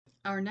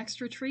Our next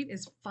retreat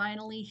is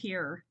finally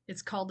here.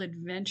 It's called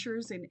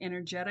Adventures in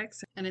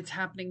Energetics, and it's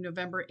happening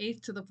November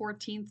 8th to the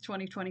 14th,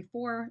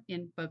 2024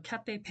 in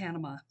Boquete,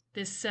 Panama.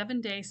 This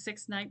 7-day,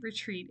 6-night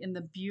retreat in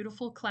the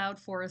beautiful cloud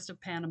forest of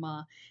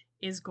Panama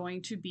is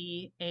going to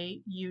be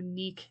a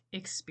unique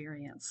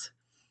experience.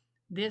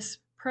 This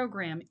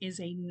program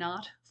is a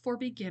not for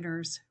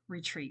beginners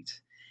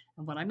retreat.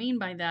 And what I mean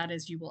by that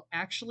is you will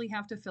actually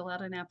have to fill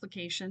out an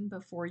application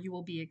before you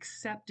will be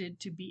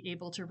accepted to be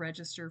able to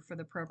register for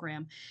the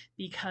program,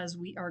 because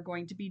we are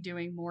going to be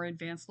doing more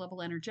advanced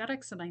level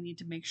energetics, and I need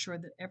to make sure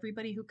that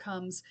everybody who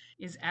comes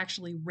is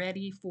actually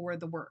ready for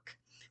the work.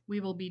 We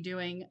will be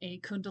doing a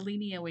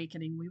Kundalini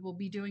awakening. We will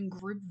be doing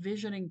group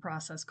visioning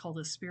process called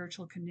a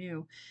spiritual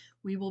canoe.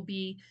 We will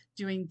be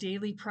doing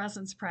daily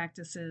presence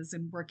practices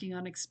and working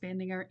on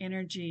expanding our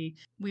energy.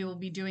 We will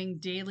be doing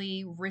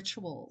daily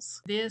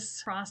rituals.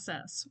 This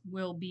process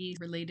will be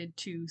related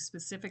to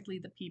specifically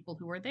the people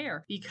who are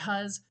there,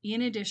 because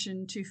in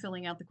addition to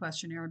filling out the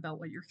questionnaire about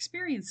what your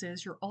experience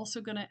is, you're also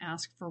going to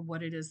ask for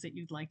what it is that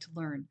you'd like to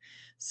learn.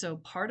 So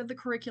part of the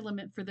curriculum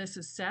for this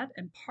is set,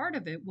 and part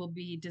of it will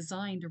be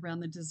designed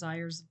around the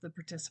desires of the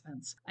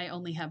participants. I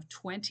only have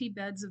 20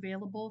 beds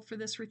available for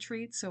this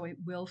retreat, so it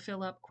will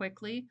fill up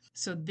quickly.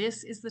 So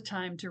this is the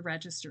time to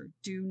register.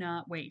 Do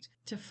not wait.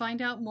 To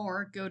find out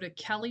more, go to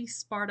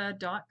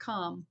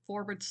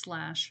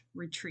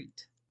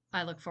kellysparta.com/retreat.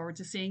 I look forward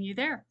to seeing you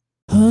there.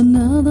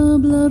 Another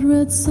blood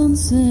red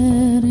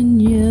sunset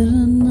and yet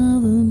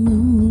another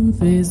moon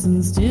phase,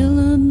 and still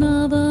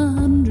another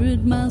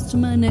 100 miles to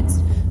my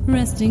next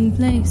resting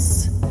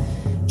place.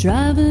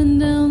 Driving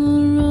down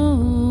the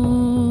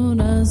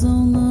road, eyes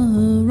on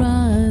the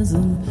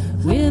horizon.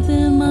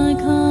 Within my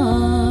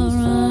car,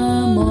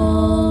 I'm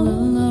all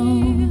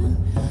alone,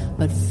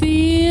 but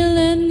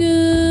feeling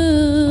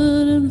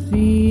good and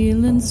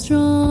feeling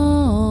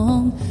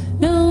strong,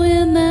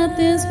 knowing that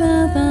this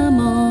path I'm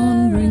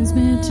on brings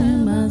me to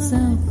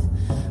myself.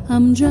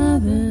 I'm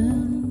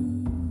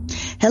driving.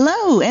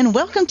 Hello, and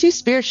welcome to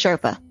Spirit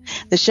Sherpa,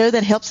 the show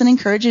that helps and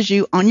encourages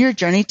you on your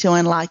journey to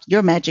unlock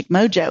your magic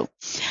mojo.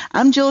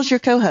 I'm Jules, your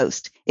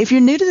co-host. If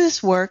you're new to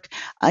this work,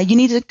 you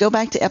need to go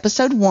back to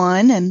episode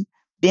 1 and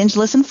binge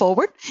listen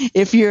forward.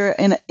 If you're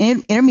an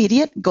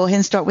intermediate, go ahead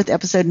and start with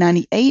episode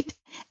 98.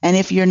 And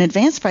if you're an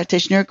advanced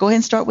practitioner, go ahead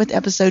and start with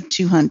episode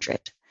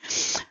 200.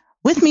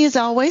 With me, as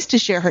always, to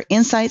share her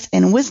insights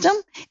and wisdom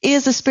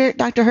is the spirit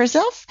doctor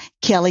herself,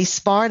 Kelly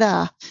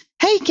Sparta.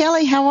 Hey,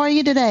 Kelly, how are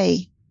you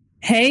today?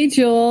 Hey,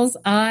 Jules,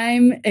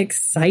 I'm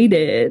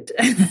excited.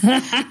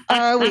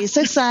 Are we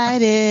so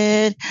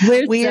excited?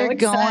 We're going to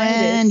go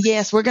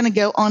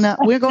on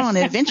an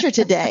adventure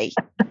today.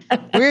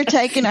 We're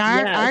taking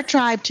our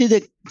tribe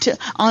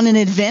on an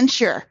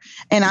adventure,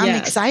 and I'm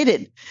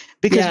excited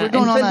because we're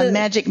going on a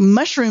magic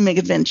mushroom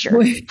adventure.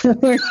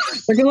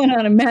 We're going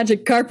on a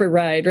magic carpet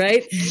ride,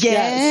 right?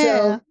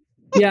 Yeah.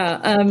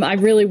 I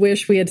really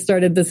wish we had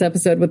started this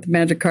episode with the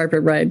magic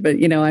carpet ride, but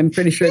I'm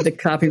pretty sure the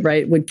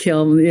copyright would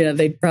kill.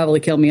 They'd probably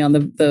kill me on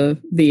the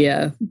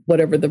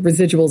whatever the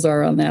residuals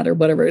are on that or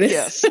whatever it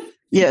is.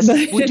 Yes.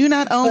 But, we do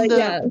not own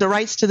the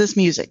rights to this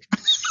music.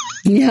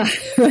 Yeah,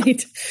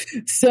 right.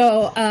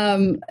 So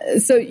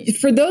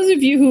for those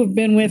of you who have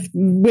been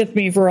with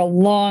me for a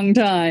long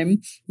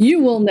time, you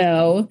will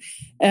know,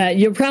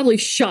 you're probably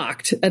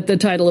shocked at the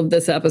title of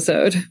this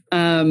episode.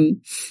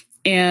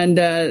 And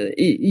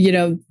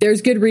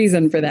there's good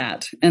reason for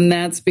that. And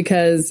that's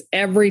because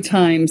every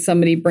time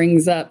somebody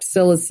brings up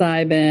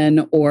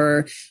psilocybin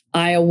or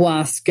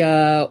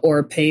ayahuasca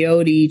or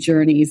peyote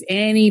journeys,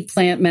 any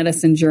plant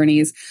medicine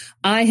journeys,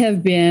 I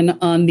have been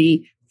on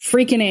the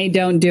freaking A,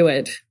 don't do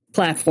it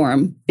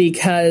platform,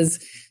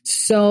 because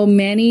so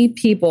many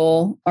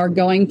people are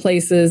going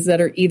places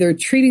that are either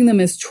treating them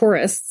as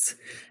tourists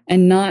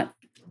and not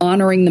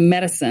honoring the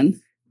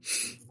medicine,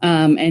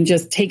 and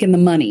just taking the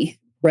money,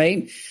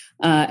 right?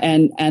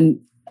 And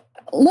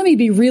let me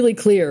be really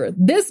clear.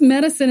 This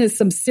medicine is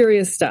some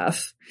serious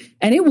stuff,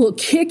 and it will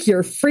kick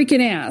your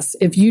freaking ass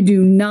if you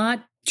do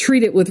not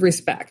treat it with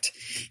respect.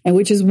 And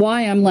which is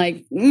why I'm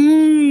like,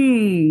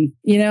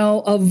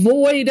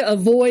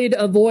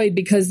 avoid,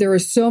 because there are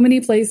so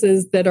many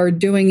places that are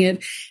doing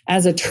it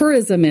as a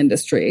tourism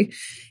industry,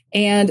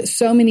 and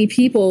so many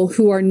people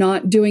who are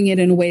not doing it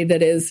in a way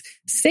that is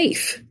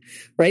safe.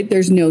 Right?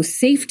 There's no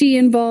safety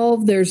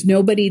involved. There's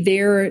nobody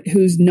there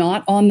who's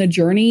not on the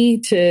journey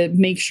to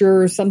make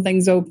sure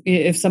something's open.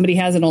 If somebody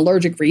has an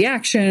allergic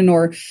reaction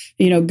or,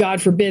 God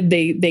forbid,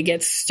 they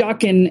get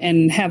stuck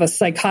and have a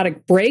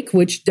psychotic break,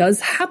 which does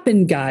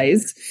happen,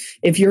 guys.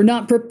 If you're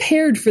not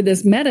prepared for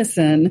this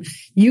medicine,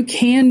 you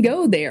can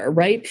go there,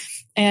 right?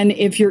 And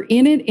if you're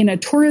in it in a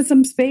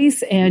tourism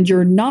space and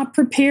you're not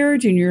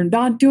prepared and you're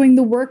not doing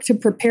the work to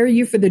prepare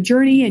you for the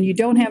journey and you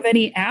don't have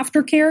any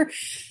aftercare,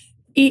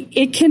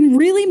 it can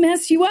really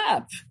mess you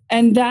up.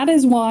 And that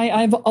is why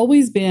I've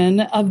always been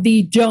of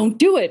the don't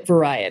do it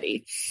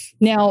variety.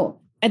 Now,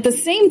 at the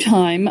same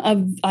time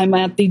I'm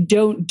at the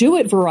don't do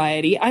it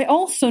variety, I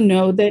also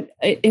know that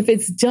if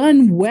it's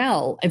done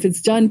well, if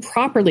it's done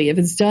properly, if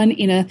it's done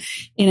in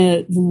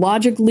a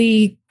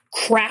logically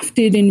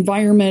crafted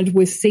environment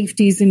with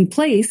safeties in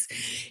place,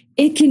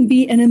 it can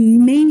be an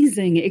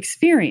amazing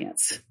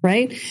experience,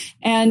 right?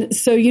 And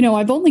so,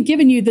 I've only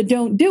given you the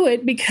don't do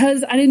it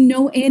because I didn't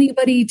know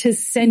anybody to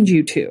send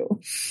you to.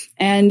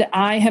 And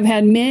I have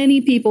had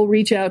many people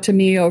reach out to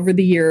me over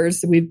the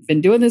years. We've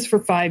been doing this for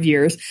 5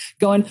 years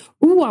going,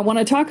 ooh, I want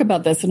to talk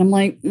about this. And I'm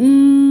like,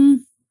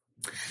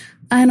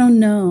 I don't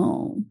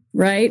know,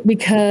 right?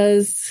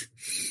 Because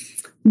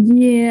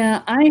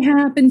I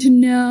happen to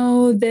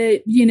know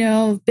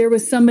that, there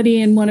was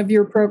somebody in one of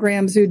your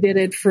programs who did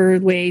it for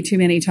way too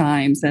many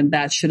times, and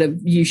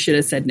you should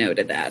have said no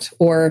to that.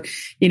 Or,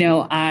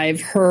 I've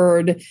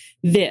heard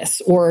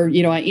this, or,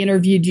 I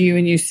interviewed you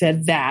and you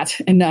said that.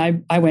 And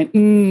I went,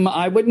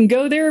 I wouldn't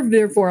go there.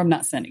 Therefore, I'm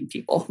not sending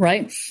people.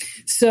 Right.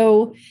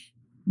 So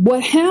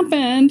what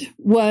happened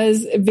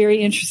was very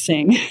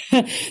interesting.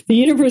 The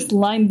universe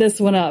lined this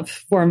one up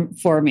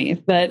for me,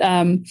 but,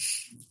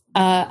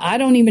 I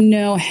don't even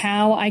know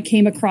how I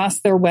came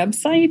across their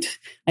website.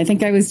 I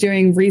think I was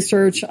doing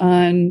research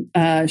on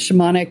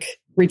shamanic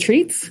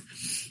retreats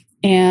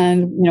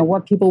and,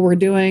 what people were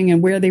doing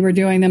and where they were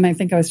doing them. I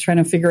think I was trying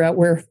to figure out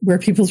where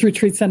people's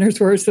retreat centers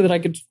were so that I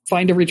could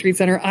find a retreat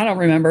center. I don't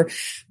remember,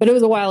 but it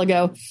was a while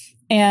ago.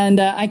 And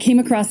I came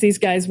across these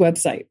guys'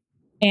 website,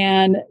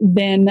 and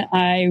then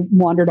I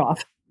wandered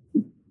off,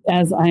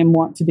 as I am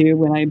wont to do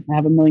when I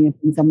have a million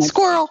things. I'm like,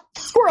 squirrel,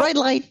 red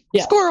light,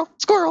 yeah.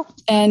 Squirrel.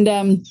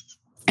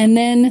 And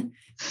then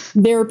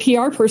their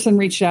PR person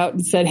reached out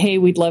and said, hey,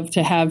 we'd love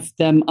to have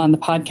them on the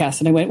podcast.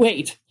 And I went,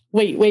 wait.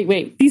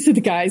 These are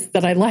the guys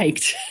that I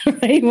liked,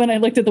 right? When I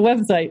looked at the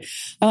website,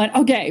 I went,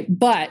 okay,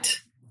 but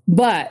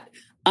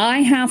I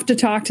have to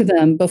talk to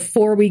them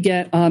before we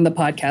get on the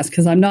podcast,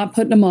 because I'm not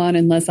putting them on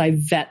unless I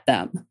vet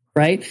them.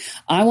 Right.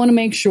 I want to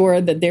make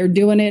sure that they're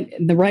doing it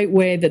in the right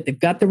way, that they've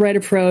got the right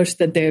approach,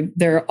 that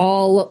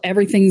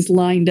everyth's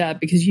lined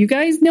up, because you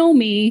guys know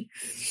me.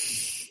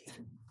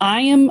 I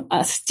am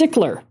a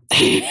stickler.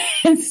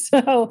 And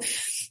so,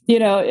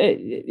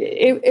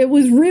 it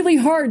was really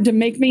hard to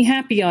make me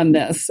happy on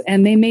this,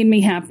 and they made me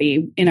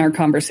happy in our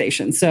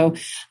conversation. So,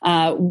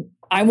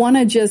 I want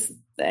to just,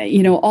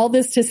 all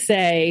this to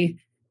say,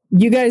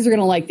 you guys are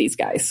going to like these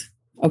guys.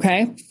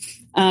 Okay.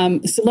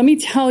 So let me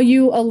tell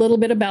you a little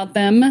bit about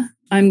them.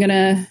 I'm going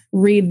to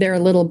read their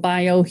little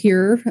bio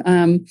here.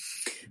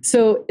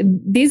 So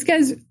these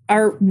guys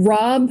are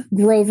Rob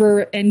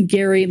Grover and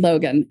Gary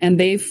Logan, and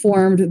they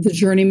formed the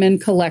Journeymen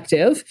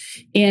Collective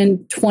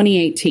in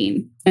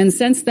 2018. And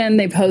since then,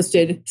 they've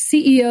hosted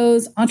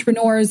CEOs,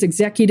 entrepreneurs,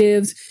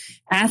 executives,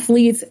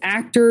 athletes,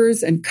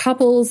 actors, and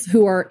couples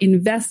who are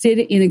invested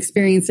in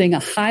experiencing a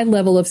high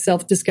level of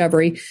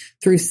self-discovery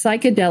through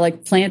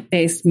psychedelic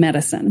plant-based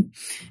medicine.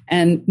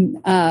 And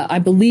I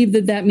believe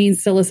that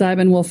means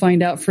psilocybin. We'll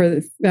find out.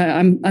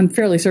 I'm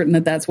fairly certain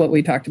that that's what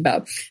we talked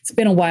about. It's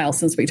been a while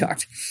since we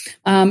talked.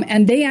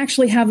 And they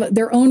actually have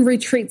their own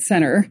retreat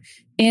center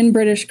in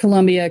British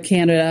Columbia,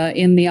 Canada,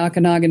 in the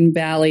Okanagan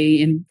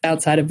Valley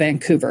outside of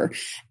Vancouver.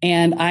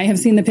 And I have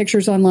seen the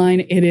pictures online.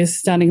 It is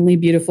stunningly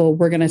beautiful.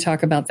 We're going to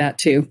talk about that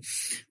too.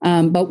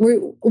 But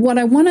what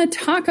I want to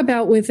talk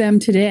about with them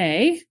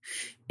today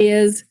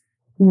is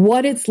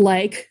what it's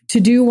like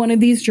to do one of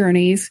these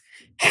journeys,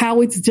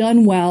 how it's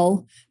done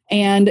well.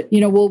 And,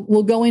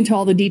 we'll go into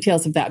all the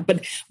details of that.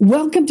 But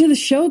welcome to the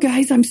show,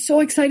 guys. I'm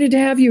so excited to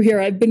have you here.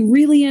 I've been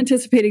really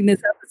anticipating this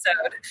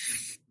episode.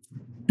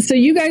 So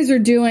you guys are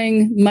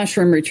doing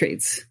mushroom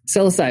retreats,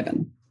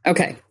 psilocybin.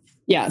 Okay.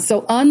 Yeah.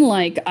 So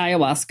unlike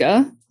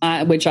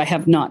ayahuasca, which I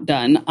have not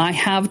done, I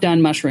have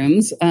done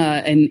mushrooms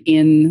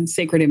in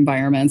sacred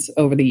environments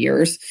over the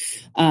years.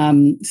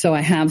 So I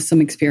have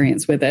some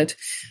experience with it.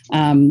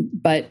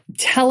 But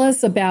tell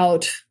us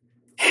about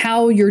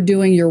how you're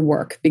doing your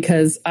work,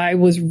 because I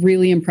was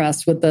really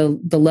impressed with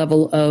the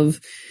level of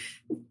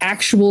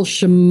actual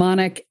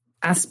shamanic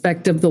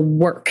aspect of the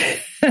work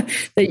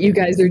that you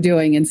guys are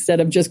doing,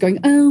 instead of just going,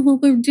 oh, well,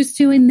 we're just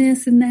doing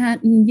this and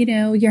that. And,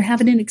 you're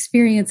having an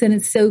experience and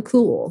it's so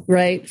cool.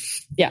 Right.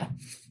 Yeah.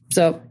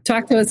 So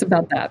talk to us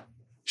about that.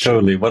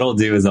 Totally. What I'll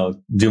do is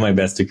I'll do my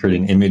best to create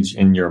an image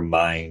in your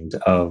mind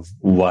of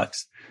what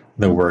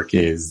the work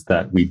is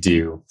that we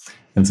do.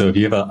 And so if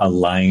you have a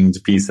lined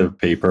piece of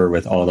paper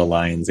with all the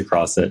lines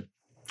across it,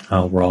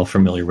 we're all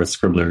familiar with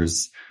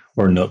scribblers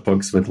or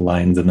notebooks with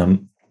lines in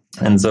them.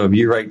 And so if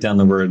you write down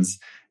the words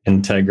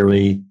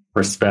integrity,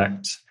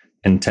 respect,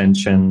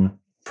 intention,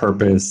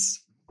 purpose,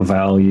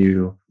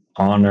 value,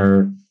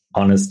 honor,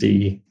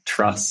 honesty,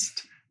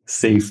 trust,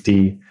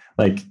 safety,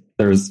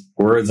 there's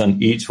words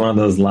on each one of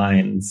those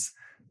lines,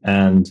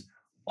 and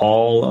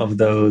all of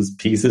those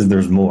pieces,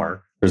 there's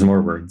more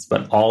words,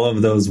 but all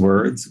of those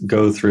words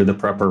go through the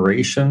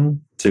preparation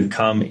to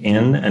come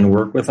in and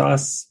work with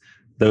us.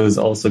 Those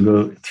also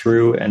go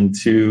through and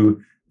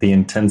to the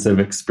intensive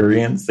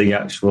experience, the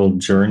actual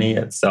journey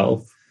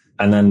itself.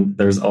 And then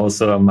there's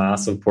also a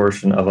massive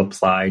portion of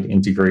applied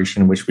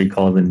integration, which we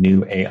call the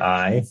new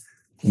AI,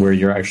 where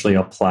you're actually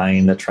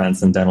applying the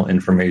transcendental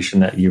information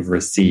that you've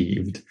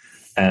received.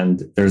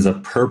 And there's a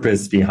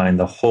purpose behind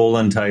the whole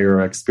entire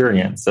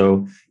experience.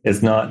 So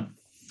it's not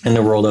in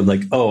the world of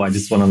like, oh, I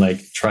just want to like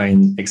try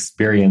and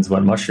experience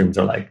what mushrooms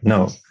are like.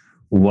 No,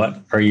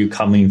 what are you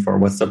coming for?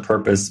 What's the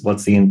purpose?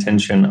 What's the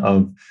intention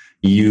of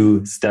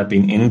you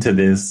stepping into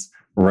this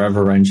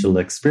reverential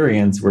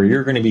experience where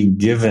you're going to be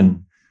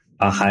given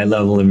a high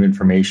level of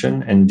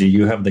information? And do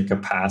you have the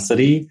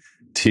capacity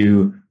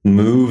to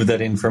move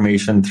that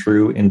information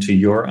through into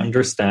your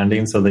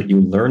understanding so that you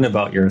learn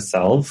about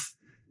yourself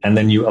and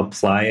then you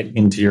apply it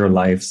into your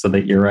life so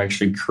that you're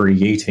actually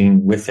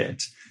creating with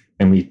it?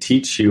 And we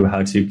teach you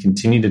how to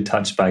continue to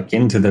touch back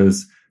into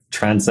those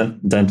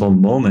transcendental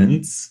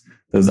moments,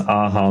 those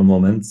aha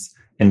moments,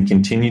 and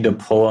continue to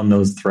pull on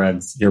those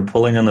threads. You're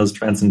pulling on those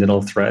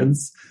transcendental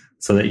threads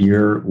so that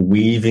you're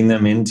weaving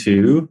them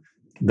into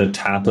the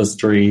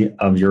tapestry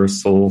of your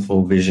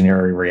soulful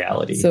visionary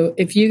reality. So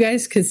if you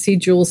guys could see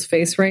Jules'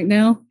 face right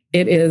now,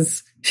 it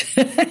is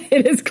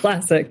it is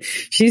classic.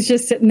 She's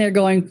just sitting there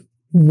going,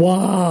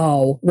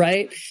 wow,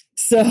 right?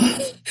 So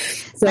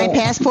my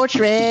passport's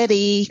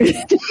ready.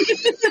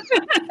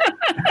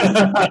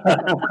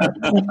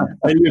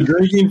 Are you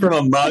drinking from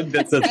a mug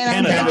that says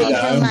and I'm drinking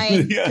from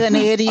my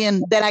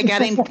Canadian that I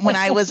got in when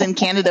I was in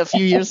Canada a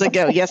few years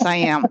ago. Yes, I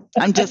am.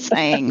 I'm just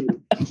saying.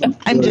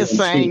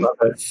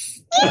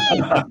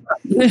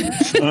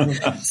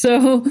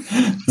 So,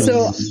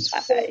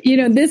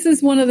 this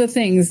is one of the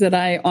things that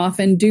I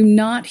often do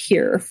not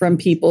hear from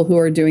people who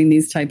are doing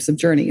these types of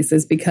journeys,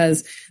 is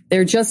because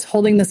they're just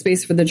holding the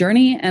space for the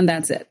journey and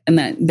that's it. And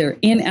that they're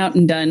in, out,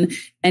 and done.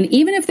 And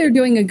even if they're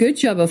doing a good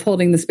job of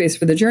holding the space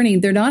for the journey,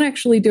 they're not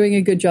actually doing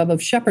a good job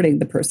of shepherding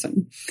the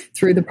person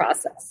through the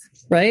process.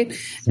 Right.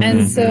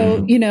 And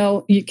so, you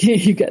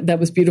got, that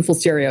was beautiful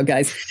stereo,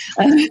 guys.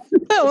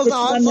 That was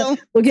awesome.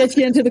 We'll get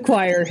you into the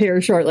choir here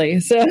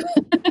shortly. So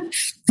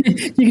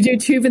you can do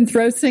tube and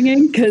throat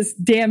singing, because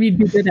damn, you'd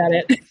be good at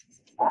it.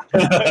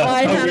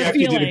 I had a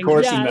feeling. Did a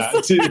course in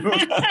that too.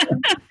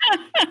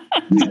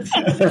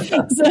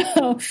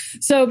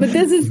 But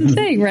this is the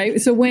thing, right?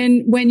 So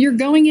when you're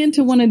going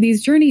into one of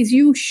these journeys,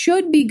 you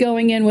should be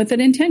going in with an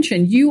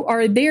intention. You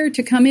are there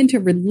to come into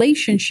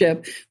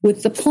relationship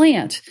with the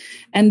plant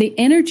and the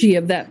energy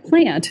of that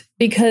plant,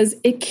 because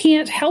it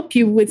can't help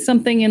you with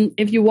something. And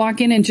if you walk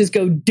in and just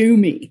go, do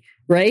me,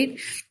 right?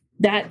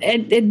 That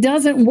it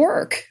doesn't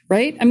work,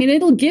 right? I mean,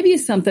 it'll give you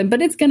something,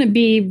 but it's going to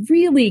be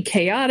really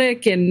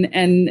chaotic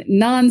and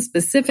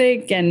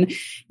non-specific. And,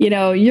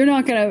 you're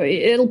not going to,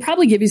 it'll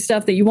probably give you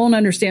stuff that you won't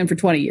understand for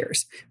 20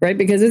 years, right?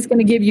 Because it's going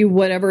to give you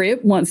whatever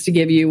it wants to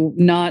give you,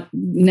 not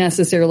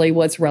necessarily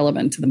what's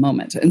relevant to the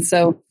moment. And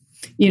so,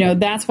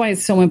 that's why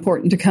it's so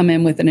important to come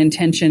in with an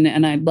intention.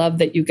 And I love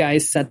that you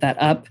guys set that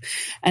up.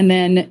 And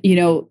then,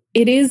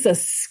 it is a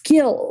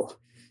skill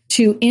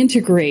to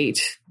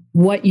integrate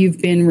what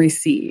you've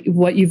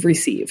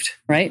received,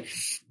 right?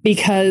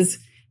 Because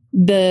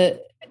the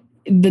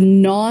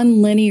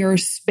non-linear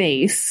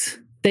space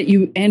that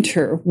you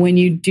enter when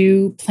you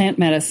do plant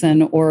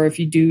medicine, or if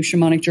you do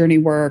shamanic journey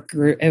work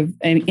or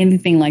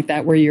anything like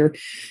that, where you're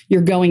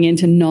going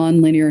into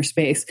non-linear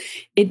space,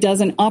 it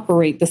doesn't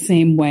operate the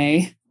same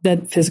way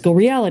that physical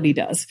reality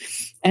does.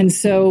 And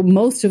so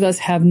most of us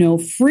have no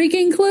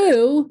freaking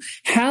clue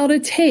how to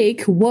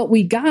take what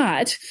we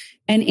got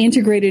and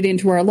integrate it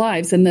into our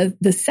lives. And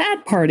the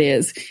sad part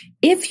is,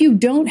 if you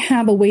don't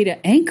have a way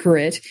to anchor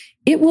it,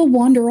 it will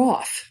wander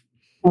off.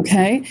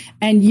 Okay.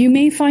 And you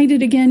may find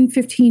it again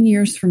 15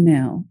 years from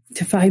now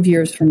to 5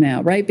 years from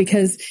now, right?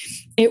 Because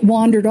it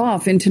wandered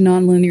off into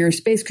nonlinear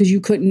space because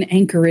you couldn't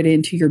anchor it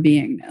into your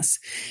beingness.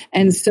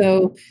 And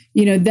so,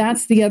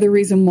 that's the other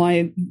reason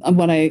why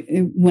when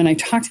I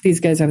talked to these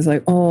guys, I was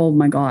like, oh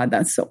my God,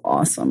 that's so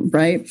awesome,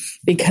 right?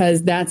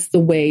 Because that's the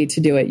way to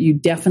do it. You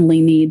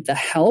definitely need the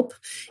help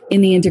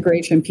in the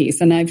integration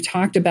piece. And I've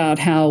talked about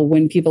how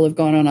when people have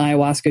gone on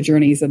ayahuasca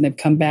journeys and they've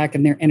come back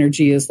and their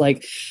energy is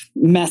like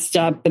messed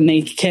up and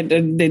they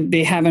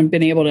haven't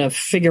been able to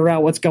figure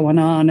out what's going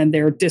on and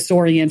they're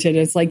disoriented.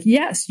 It's like,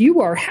 yes,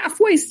 you are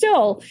halfway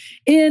still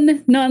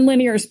in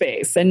nonlinear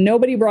space and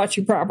nobody brought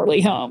you properly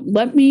home.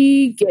 Let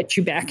me get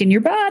you back in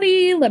your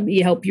body. Let me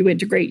help you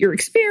integrate your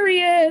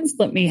experience.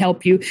 Let me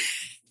help you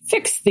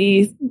fix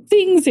the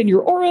things in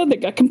your aura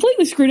that got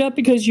completely screwed up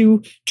because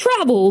you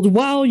traveled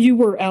while you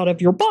were out of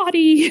your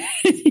body.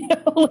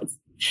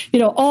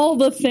 All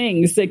the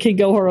things that can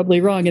go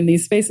horribly wrong in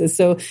these spaces.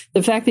 So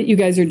the fact that you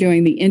guys are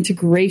doing the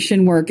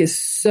integration work is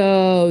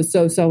so,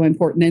 so, so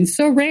important and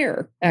so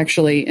rare,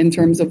 actually, in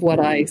terms of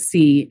what I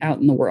see out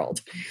in the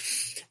world.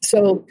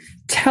 So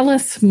tell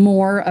us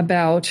more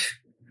about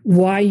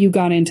why you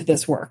got into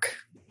this work.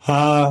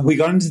 We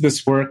got into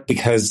this work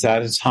because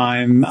at a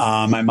time,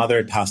 my mother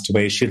had passed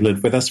away. She had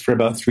lived with us for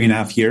about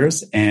 3.5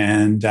 years,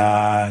 and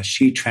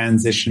she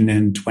transitioned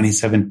in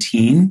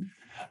 2017.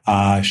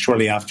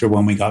 Shortly after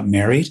when we got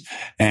married.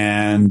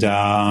 And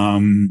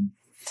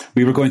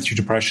we were going through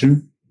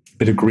depression, a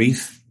bit of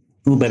grief,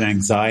 little bit of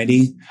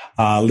anxiety,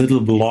 a little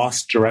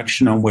lost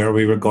direction on where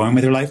we were going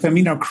with our life. I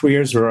mean, our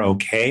careers were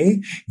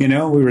okay. We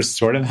were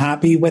sort of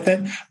happy with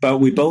it, but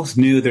we both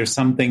knew there's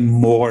something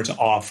more to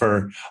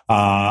offer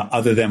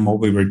other than what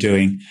we were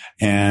doing.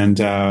 And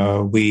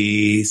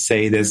we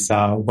say this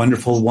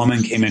wonderful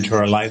woman came into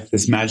our life,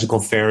 this magical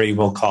fairy,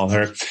 we'll call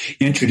her,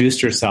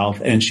 introduced herself,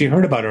 and she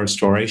heard about our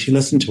story. She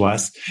listened to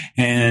us,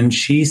 and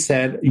she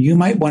said, you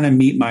might want to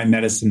meet my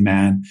medicine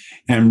man.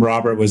 And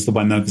Robert was the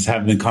one that was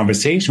having the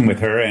conversation with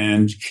her.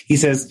 And he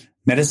says,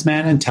 medicine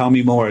man, and tell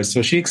me more.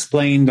 So she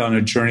explained on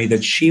a journey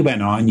that she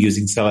went on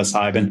using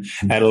psilocybin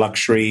at a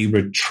luxury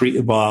retreat,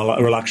 a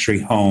luxury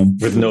home.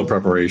 With no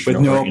preparation.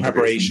 With no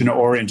preparation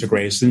or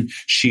integration.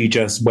 She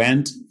just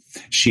went.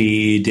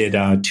 She did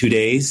 2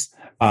 days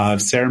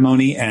of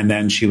ceremony, and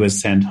then she was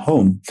sent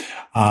home.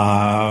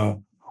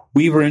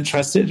 We were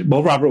interested.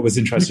 Well, Robert was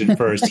interested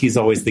first. He's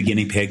always the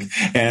guinea pig.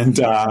 And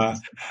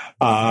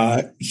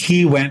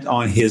he went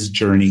on his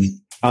journey.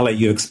 I'll let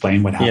you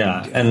explain what happened.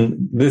 Yeah.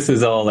 And this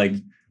is all like,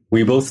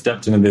 we both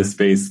stepped into this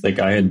space. Like,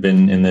 I had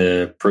been in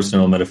the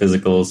personal,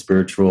 metaphysical,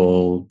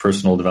 spiritual,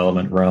 personal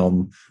development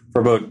realm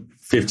for about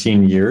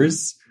 15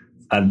 years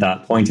at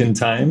that point in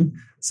time.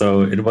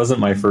 So it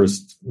wasn't my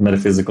first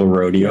metaphysical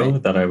rodeo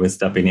that I was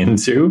stepping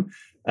into.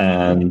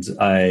 And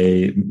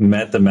I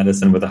met the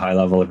medicine with a high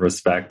level of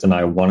respect, and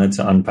I wanted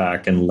to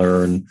unpack and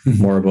learn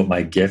more about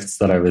my gifts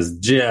that I was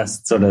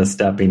just sort of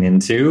stepping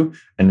into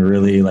and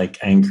really like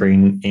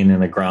anchoring in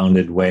a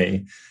grounded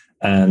way.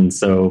 And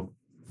so,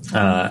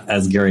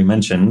 as Gary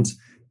mentioned,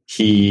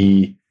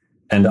 he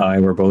and I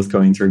were both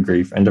going through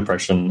grief and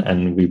depression,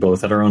 and we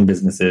both had our own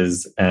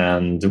businesses,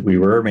 and we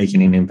were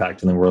making an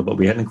impact in the world, but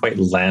we hadn't quite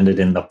landed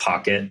in the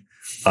pocket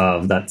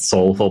of that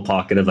soulful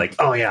pocket of like,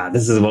 oh yeah,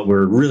 this is what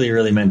we're really,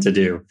 really meant to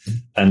do.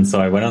 And so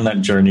I went on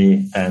that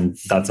journey, and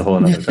that's a whole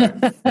other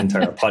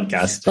entire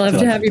podcast. I'll have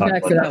to have you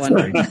back for that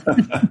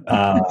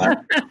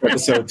one.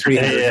 Episode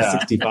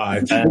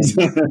 365. Yeah.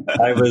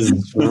 I was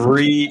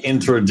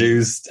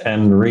reintroduced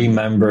and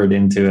remembered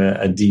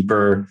into a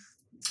deeper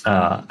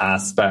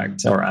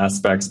aspects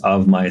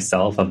of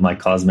myself, of my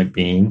cosmic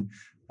being,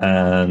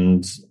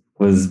 and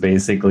was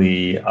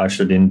basically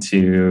ushered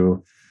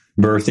into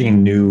birthing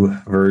new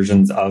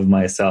versions of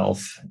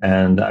myself.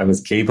 And I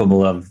was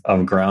capable of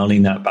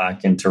grounding that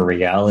back into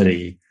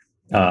reality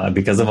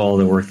because of all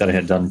the work that I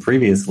had done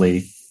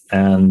previously.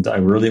 And I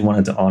really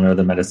wanted to honor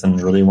the medicine,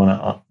 really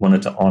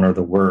wanted to honor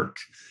the work.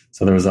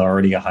 So there was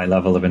already a high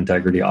level of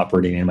integrity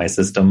operating in my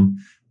system.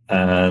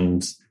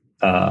 And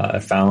I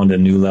found a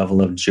new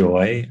level of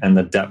joy, and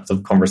the depth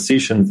of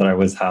conversations that I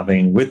was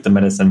having with the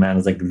medicine man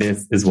is like,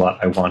 this is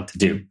what I want to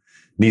do.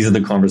 These are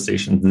the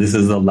conversations. This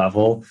is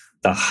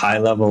the high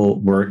level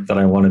work that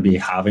I want to be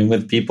having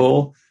with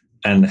people,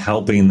 and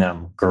helping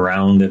them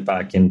ground it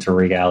back into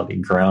reality,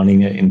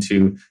 grounding it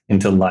into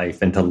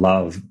life, into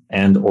love,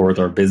 and or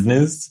their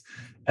business.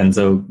 And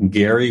so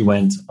Gary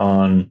went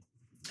on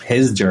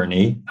his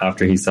journey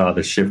after he saw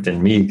the shift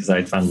in me, because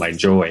I'd found my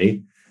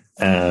joy.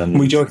 And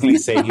we jokingly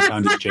say he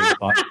found his J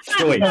spot.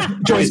 Joy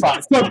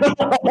spot.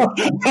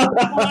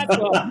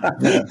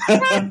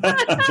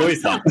 Joy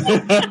spot.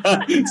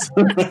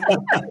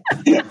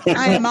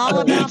 I am all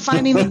about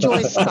finding the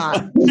joy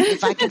spot.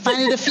 If I can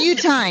find it a few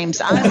times,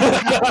 I will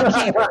have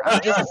a keeper.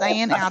 I'm just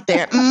saying out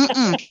there.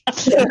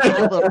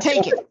 I will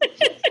take it.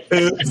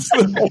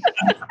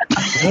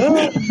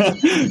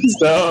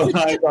 So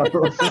I thought,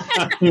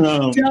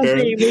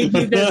 Chelsea, we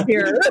do this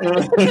here.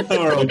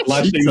 We're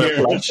blushing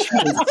here.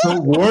 It's so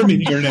warm in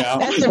here now.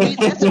 That's a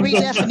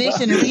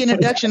redefinition and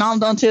reintroduction all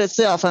done to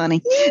itself,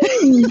 honey.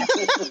 It's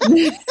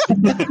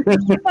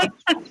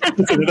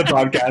another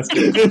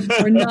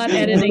podcast. We're not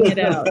editing it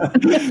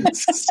out.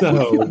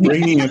 So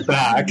bringing it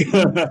back,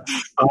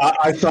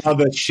 I saw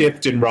the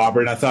shift in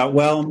Robert. I thought,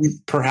 well,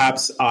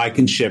 perhaps I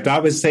can shift. I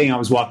was saying I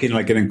was walking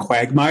like in a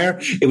quagmire.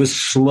 It was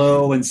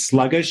slow and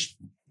sluggish.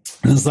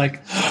 And I was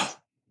like,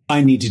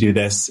 I need to do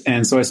this.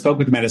 And so I spoke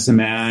with the medicine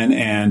man,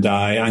 and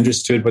I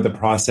understood what the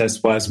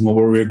process was and what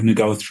we were going to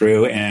go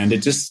through. And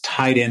it just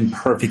tied in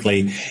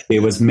perfectly.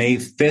 It was May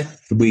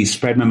 5th. We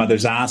spread my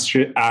mother's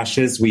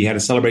ashes. We had a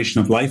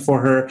celebration of life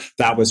for her.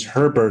 That was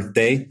her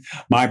birthday.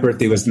 My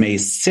birthday was May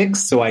 6th.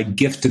 So I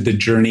gifted the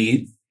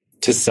journey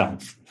to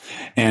self.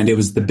 And it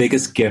was the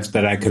biggest gift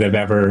that I could have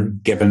ever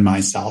given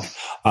myself.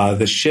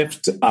 The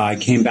shift, I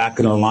came back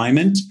in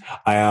alignment.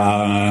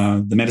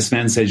 The medicine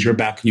man says, you're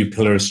back in your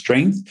pillar of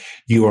strength.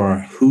 You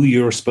are who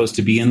you're supposed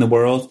to be in the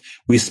world.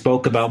 We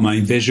spoke about my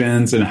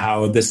visions and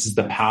how this is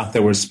the path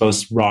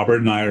that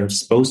Robert and I are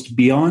supposed to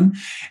be on.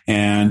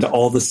 And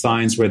all the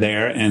signs were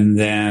there. And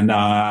then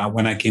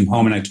when I came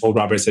home and I told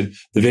Robert, I said,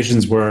 the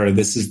visions were,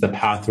 this is the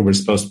path that we're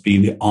supposed to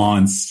be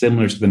on,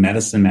 similar to the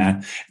medicine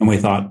man. And we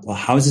thought, well,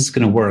 how is this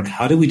going to work?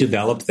 How do we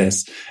develop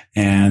this?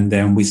 And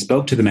then we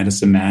spoke to the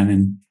medicine man,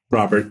 and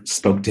Robert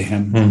spoke to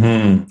him.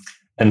 Mm-hmm.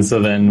 And so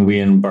then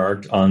we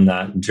embarked on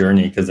that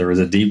journey, because there was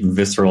a deep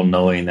visceral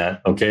knowing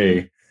that,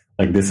 okay,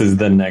 like this is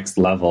the next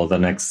level, the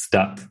next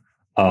step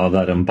of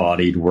that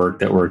embodied work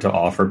that we're to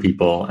offer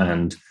people.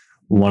 And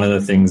one of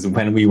the things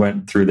when we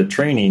went through the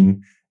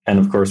training, and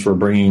of course, we're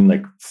bringing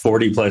like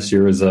 40 plus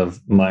years of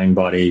mind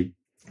body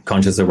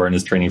conscious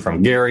awareness training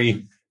from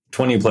Gary,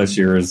 20 plus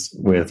years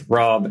with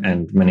Rob,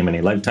 and many,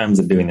 many lifetimes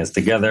of doing this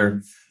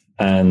together.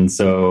 And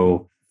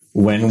so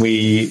when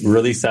we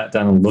really sat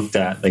down and looked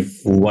at like,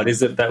 what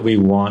is it that we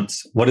want?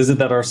 What is it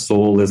that our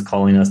soul is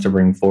calling us to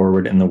bring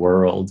forward in the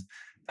world?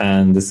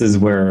 And this is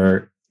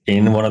where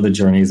in one of the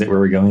journeys that we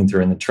were going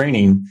through in the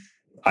training,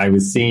 I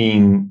was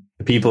seeing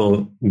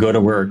people go to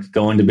work,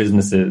 go into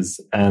businesses,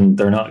 and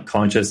they're not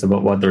conscious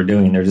about what they're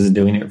doing. They're just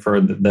doing it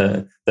for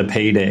the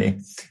payday.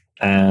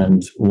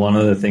 And one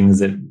of the things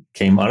that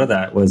came out of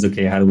that was,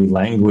 okay, how do we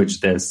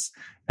language this?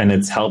 And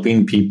it's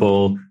helping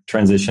people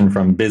transition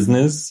from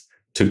business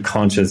to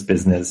conscious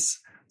business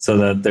so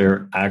that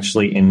they're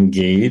actually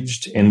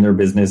engaged in their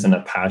business in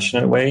a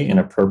passionate way, in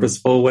a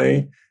purposeful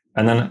way.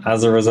 And then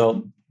as a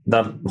result,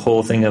 that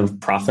whole thing of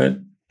profit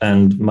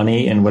and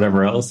money and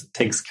whatever else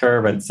takes care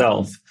of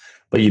itself.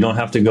 But you don't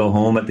have to go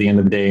home at the end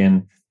of the day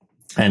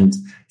and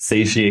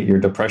satiate your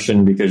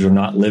depression because you're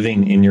not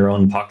living in your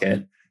own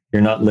pocket.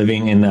 You're not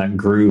living in that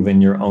groove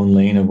in your own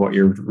lane of what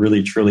you're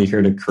really truly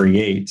here to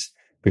create,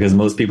 because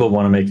most people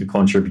want to make a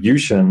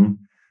contribution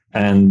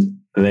and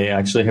they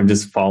actually have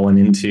just fallen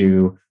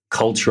into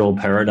cultural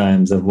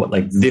paradigms of what,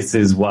 like, this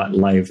is what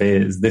life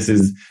is. This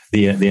is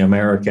the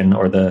American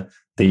or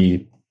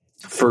the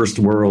first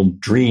world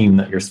dream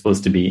that you're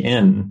supposed to be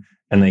in.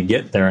 And they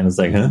get there and it's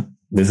like, huh,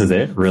 this is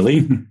it?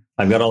 Really?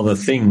 I've got all the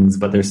things,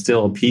 but there's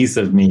still a piece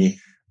of me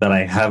that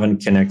I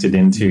haven't connected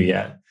into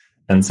yet.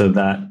 And so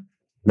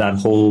that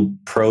whole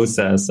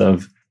process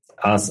of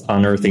us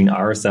unearthing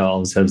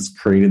ourselves has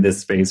created this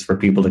space for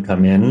people to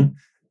come in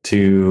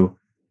to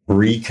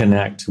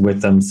reconnect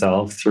with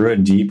themselves through a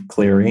deep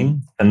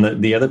clearing.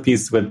 And the other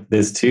piece with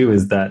this too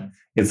is that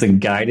it's a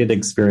guided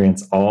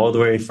experience all the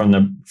way from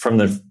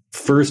the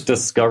first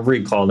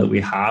discovery call that we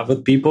have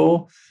with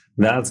people.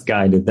 That's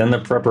guided. Then the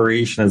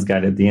preparation is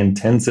guided. The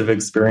intensive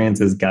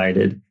experience is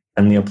guided.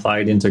 And the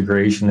applied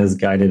integration is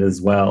guided as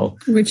well.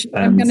 Which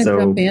I'm going to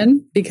jump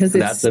in because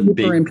it's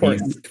super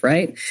important, piece.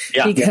 Right?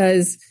 Yeah,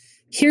 because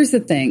here's the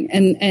thing,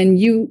 and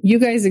you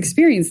guys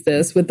experienced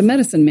this with the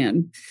medicine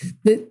man,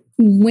 that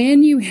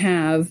when you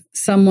have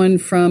someone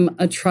from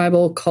a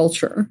tribal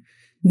culture,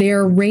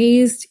 they're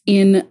raised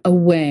in a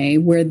way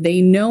where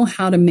they know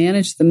how to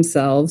manage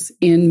themselves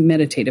in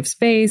meditative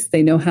space.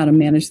 They know how to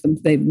manage them.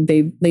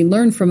 They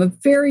learn from a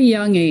very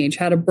young age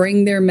how to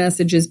bring their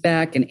messages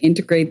back and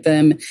integrate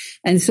them.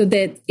 And so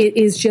that it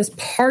is just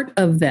part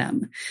of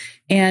them.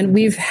 And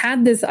we've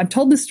had this, I've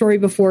told this story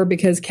before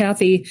because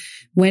Kathy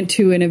went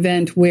to an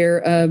event where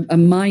a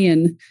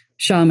Mayan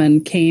shaman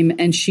came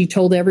and she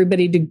told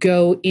everybody to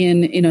go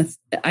in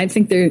I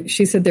think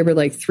she said there were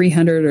like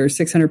 300 or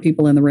 600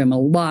 people in the room, a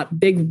lot,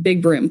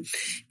 big room.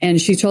 And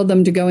she told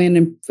them to go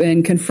in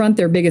and confront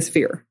their biggest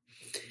fear.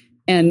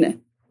 And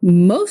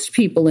most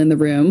people in the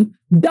room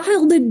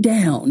dialed it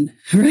down,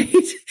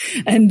 right?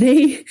 And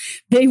they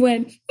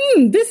went,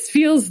 this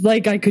feels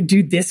like I could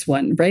do this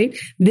one, right?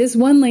 This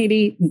one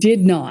lady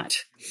did not.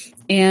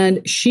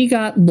 And she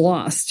got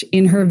lost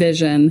in her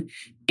vision.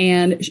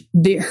 And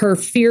her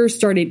fear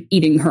started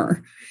eating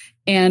her.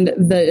 And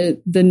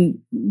the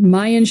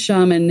Mayan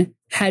shaman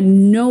had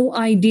no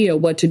idea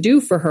what to do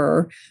for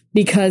her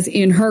because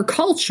in her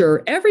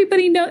culture,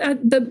 everybody know a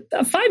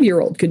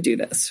 5-year-old could do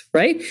this,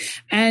 right?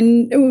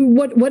 And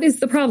what is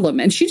the problem?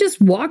 And she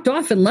just walked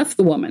off and left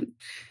the woman.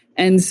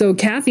 And so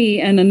Kathy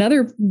and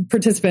another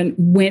participant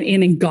went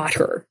in and got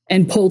her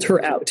and pulled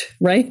her out,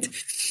 right?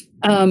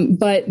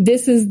 But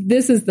this is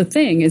the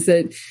thing is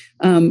that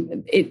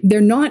they're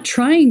not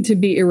trying to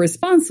be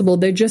irresponsible.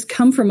 They just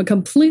come from a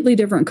completely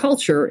different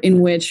culture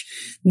in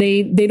which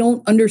they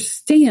don't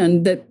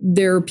understand that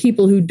there are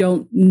people who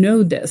don't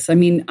know this. I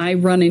mean, I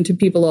run into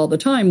people all the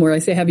time where I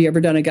say, have you ever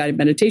done a guided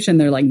meditation?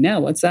 They're like, no,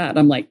 what's that?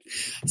 I'm like,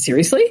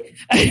 seriously?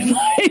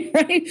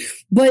 Right?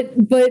 But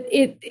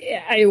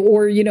I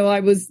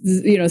was,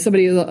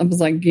 somebody was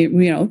like,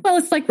 well,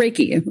 it's like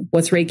Reiki.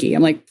 What's Reiki?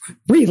 I'm like,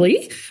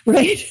 really?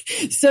 Right?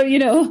 So,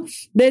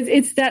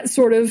 it's that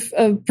sort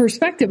of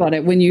perspective on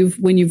it. When you've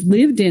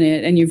lived in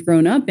it and you've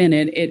grown up in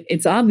it,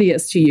 it's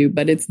obvious to you,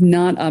 but it's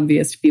not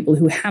obvious to people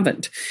who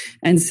haven't.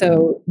 And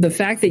so the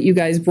fact that you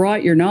guys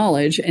brought your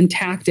knowledge and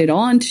tacked it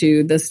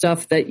onto the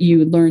stuff that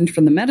you learned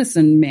from the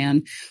medicine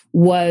man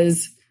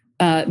was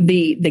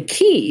the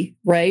key,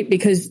 right?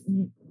 Because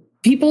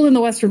people in the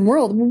Western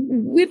world,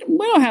 we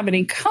don't have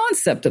any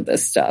concept of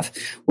this stuff.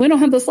 We don't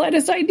have the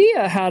slightest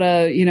idea how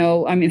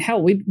to,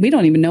 hell, we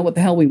don't even know what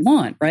the hell we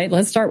want, right?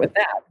 Let's start with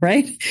that,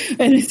 right?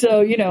 And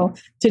so,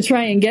 to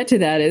try and get to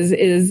that is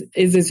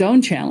its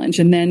own challenge.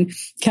 And then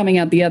coming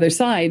out the other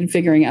side and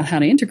figuring out how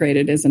to integrate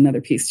it is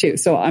another piece too.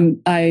 So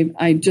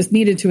I just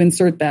needed to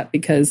insert that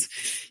because,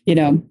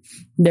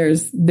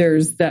 there's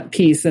that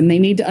piece and they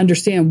need to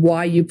understand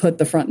why you put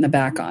the front and the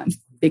back on.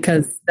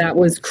 Because that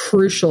was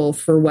crucial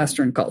for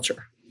Western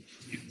culture.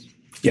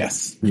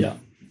 Yes. Yeah,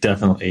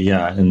 definitely.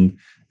 Yeah. And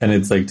And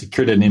it's like to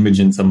create an image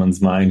in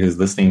someone's mind who's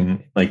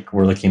listening, like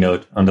we're looking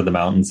out onto the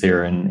mountains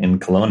here in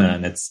Kelowna,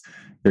 and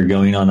you're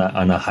going on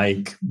a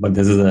hike, but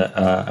this is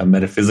a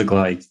metaphysical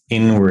hike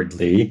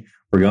inwardly.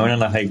 We're going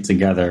on a hike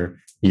together.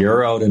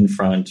 You're out in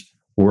front.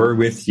 We're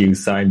with you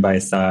side by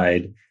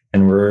side,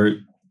 and we're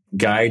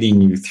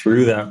guiding you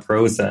through that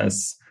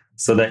process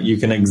so that you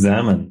can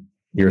examine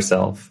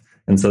yourself,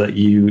 and so that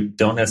you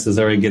don't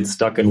necessarily get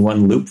stuck in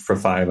one loop for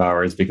 5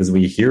 hours, because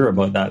we hear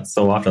about that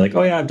so often. Like,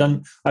 oh yeah, I've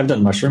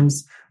done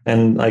mushrooms,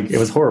 and like it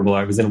was horrible.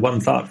 I was in one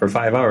thought for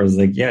 5 hours.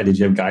 Like, yeah, did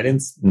you have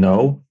guidance?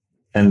 No.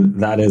 And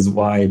that is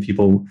why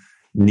people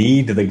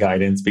need the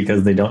guidance,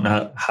 because they don't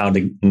know how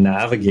to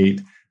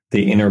navigate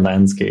the inner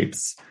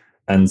landscapes.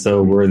 And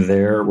so we're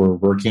there, we're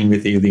working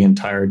with you the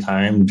entire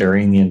time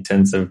during the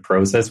intensive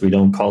process. We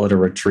don't call it a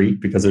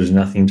retreat because there's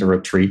nothing to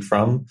retreat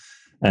from.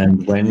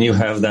 And when you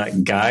have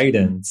that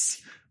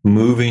guidance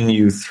moving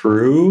you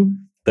through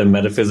the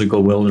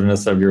metaphysical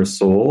wilderness of your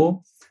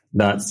soul,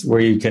 that's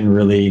where you can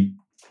really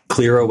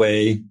clear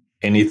away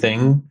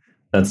anything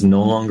that's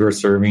no longer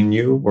serving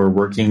you. We're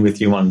working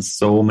with you on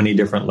so many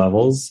different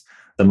levels.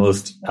 The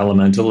most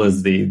elemental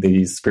is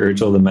the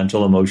spiritual, the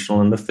mental,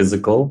 emotional, and the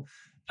physical.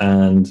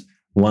 And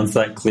once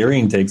that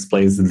clearing takes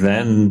place,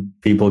 then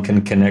people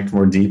can connect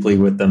more deeply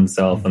with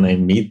themselves, and they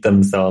meet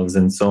themselves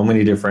in so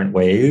many different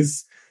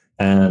ways.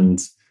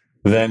 And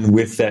then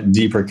with that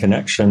deeper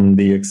connection,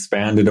 the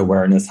expanded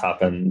awareness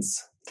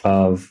happens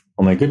of,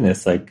 oh my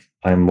goodness, like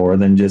I'm more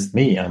than just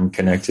me. I'm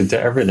connected to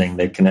everything.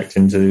 They connect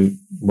into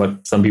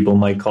what some people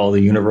might call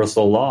the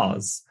universal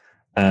laws.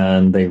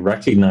 And they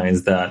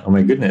recognize that, oh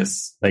my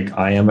goodness, like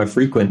I am a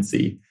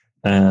frequency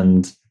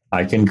and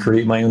I can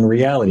create my own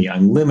reality.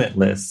 I'm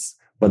limitless.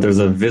 But there's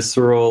a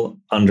visceral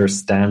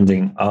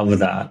understanding of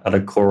that at a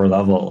core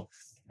level.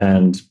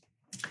 And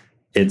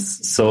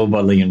it's so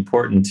vitally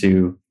important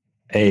to,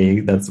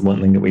 that's one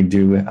thing that we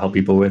do help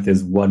people with,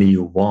 is what do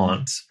you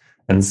want?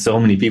 And so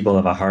many people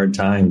have a hard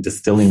time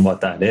distilling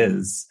what that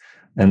is.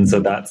 And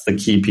so that's the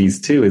key piece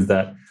too, is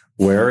that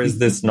where is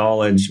this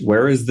knowledge?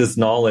 Where is this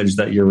knowledge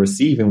that you're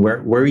receiving?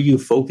 Where are you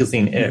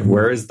focusing it?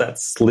 Where is that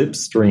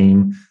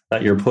slipstream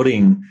that you're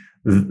putting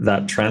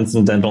that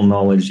transcendental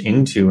knowledge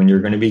into? And you're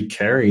going to be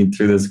carried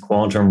through this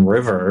quantum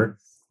river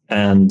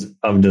and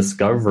of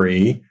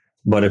discovery.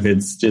 But if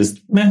it's just,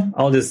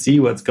 I'll just see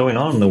what's going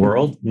on in the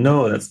world.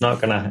 No, that's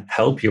not going to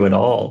help you at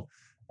all.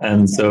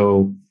 And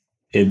so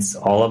it's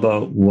all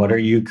about, what are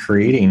you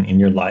creating in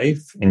your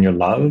life, in your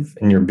love,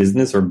 in your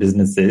business or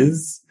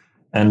businesses,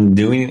 and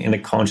doing it in a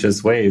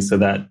conscious way so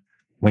that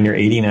when you're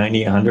 80,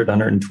 90, 100,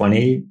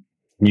 120,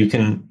 you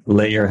can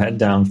lay your head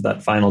down for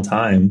that final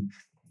time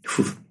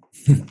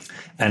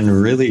and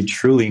really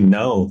truly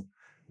know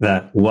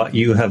that what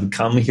you have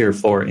come here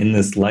for in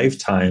this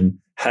lifetime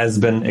has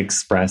been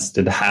expressed.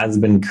 It has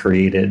been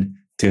created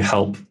to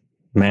help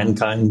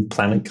mankind,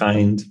 planet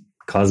kind,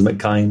 cosmic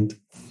kind.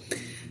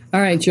 All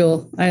right,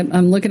 Jewel,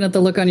 I'm looking at the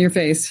look on your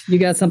face. You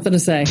got something to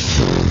say?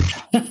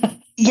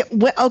 Yeah.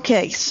 Well,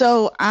 okay.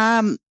 So,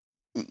 I'm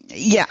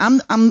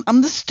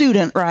the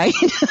student, right?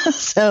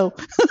 So,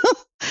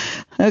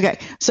 okay.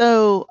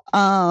 So,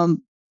 how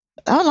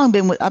long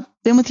I've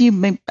been with you?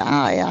 Maybe,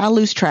 I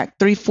lose track.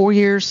 3-4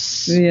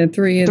 years. Yeah,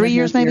 3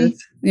 years, maybe.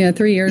 Years. Yeah,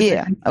 3 years.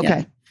 Yeah. Okay.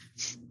 Yeah.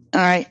 All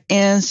right.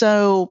 And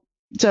so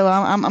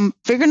I'm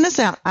figuring this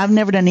out. I've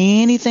never done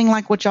anything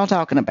like what y'all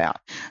talking about.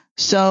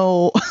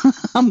 So,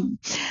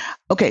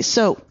 okay.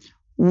 So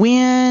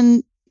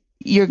when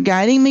you're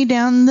guiding me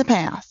down the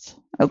path,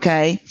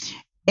 okay,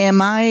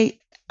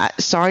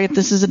 sorry if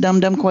this is a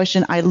dumb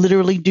question. I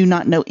literally do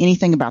not know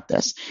anything about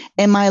this.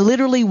 Am I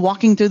literally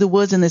walking through the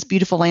woods in this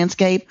beautiful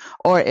landscape,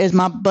 or is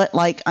my butt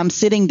like I'm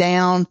sitting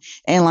down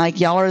and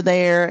like y'all are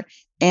there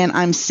and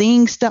I'm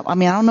seeing stuff? I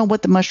mean, I don't know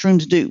what the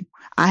mushrooms do.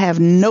 I have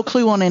no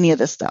clue on any of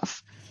this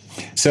stuff.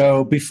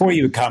 So before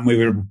you would come, we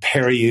would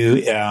prepare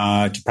you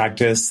to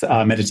practice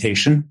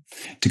meditation,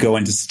 to go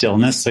into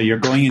stillness. So you're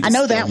going into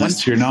stillness. That one.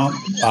 You're not.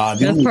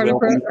 That's part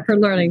of her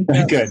learning.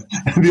 Yeah. Good.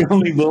 The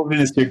only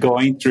wilderness you're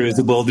going through is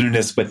the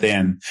wilderness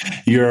within.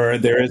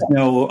 There is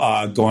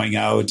no going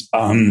out,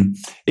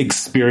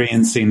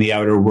 experiencing the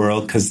outer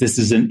world, because this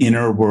is an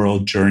inner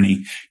world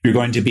journey. You're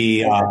going to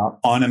be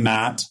on a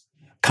mat.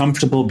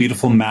 Comfortable,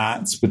 beautiful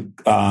mats with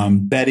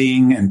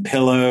bedding and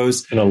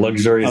pillows. In a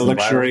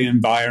luxury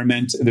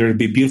environment. There would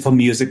be beautiful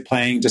music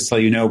playing. Just so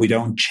you know, we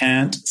don't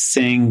chant,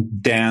 sing,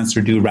 dance,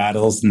 or do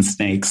rattles and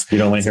snakes. You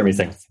don't want to hear me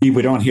sing.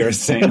 We don't hear us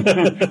sing.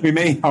 We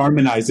may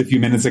harmonize a few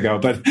minutes ago,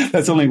 but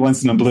that's only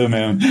once in a blue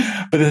moon.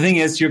 But the thing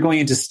is, you're going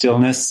into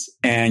stillness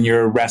and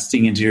you're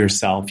resting into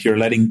yourself. You're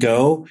letting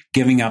go,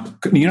 giving up.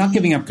 You're not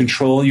giving up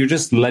control. You're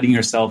just letting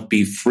yourself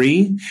be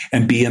free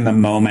and be in the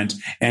moment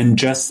and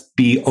just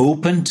be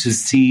open to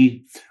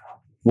see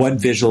what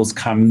visuals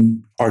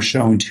are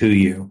shown to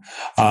you.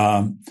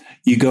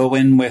 You go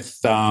in with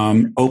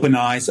open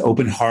eyes,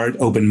 open heart,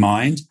 open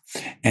mind.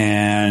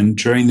 And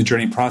during the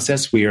journey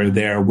process, we are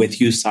there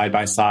with you side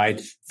by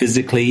side,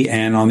 physically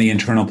and on the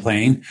internal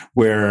plane,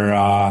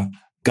 where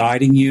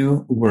guiding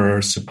you.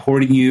 We're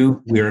supporting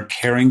you. We're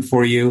caring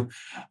for you.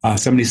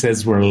 Somebody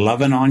says we're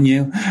loving on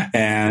you.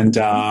 And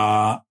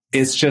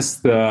it's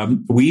just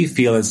we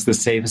feel it's the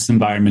safest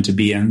environment to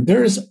be in.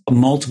 There's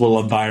multiple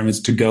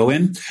environments to go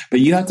in, but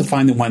you have to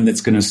find the one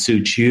that's going to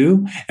suit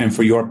you and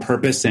for your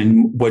purpose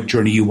and what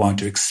journey you want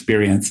to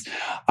experience.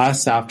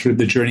 Us, after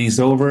the journey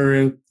is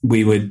over,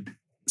 we would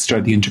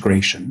start the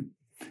integration.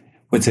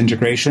 What's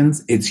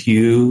integrations? It's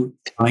you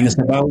telling us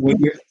about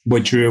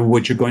what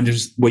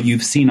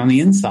you've seen on the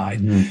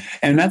inside. Mm-hmm.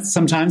 And that's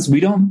sometimes we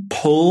don't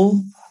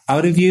pull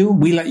out of you.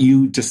 We let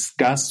you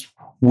discuss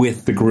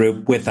with the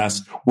group, with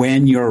us,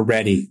 when you're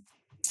ready.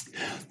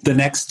 The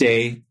next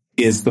day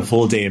is the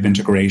full day of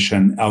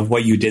integration of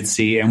what you did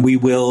see. And we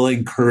will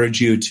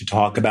encourage you to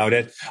talk about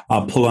it,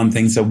 pull on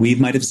things that we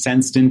might have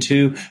sensed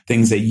into,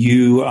 things that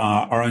you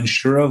are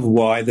unsure of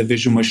why the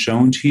vision was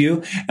shown to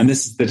you. And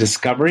this is the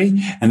discovery.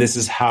 And this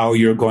is how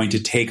you're going to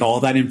take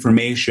all that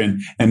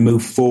information and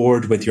move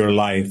forward with your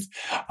life.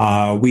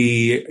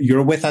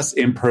 You're with us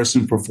in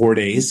person for 4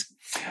 days.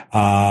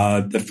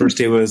 The first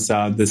day was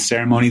the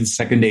ceremony. The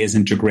second day is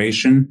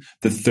integration.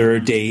 The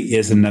third day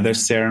is another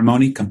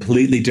ceremony,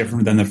 completely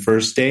different than the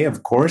first day,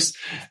 of course.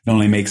 It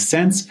only makes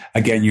sense.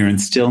 Again, you're in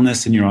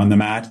stillness and you're on the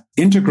mat.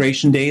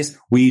 Integration days,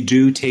 we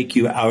do take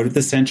you out of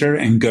the center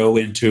and go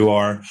into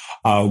our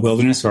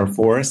wilderness or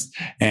forest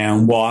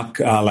and walk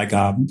like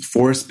a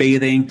forest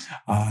bathing,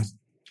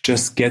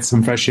 just get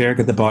some fresh air,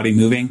 get the body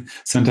moving.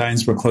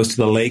 Sometimes we're close to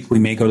the lake. We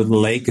may go to the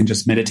lake and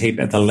just meditate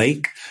at the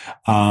lake.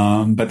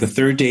 But the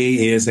third day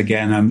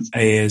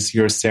is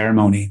your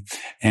ceremony.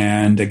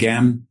 And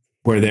again,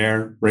 we're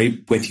there right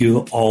with you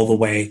all the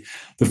way.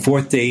 The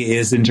fourth day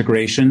is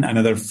integration,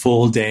 another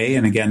full day.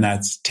 And again,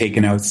 that's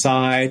taken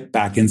outside,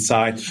 back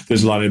inside.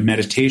 There's a lot of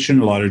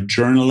meditation, a lot of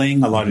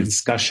journaling, a lot of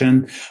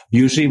discussion.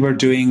 Usually we're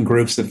doing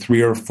groups of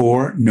 3 or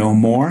 4, no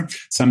more.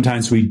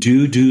 Sometimes we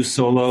do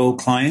solo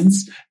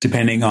clients,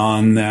 depending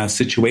on the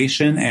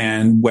situation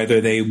and whether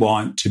they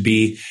want to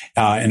be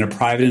in a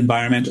private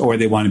environment or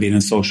they want to be in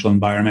a social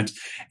environment.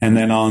 And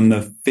then on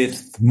the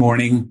 5th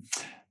morning,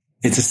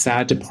 it's a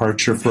sad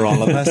departure for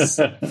all of us.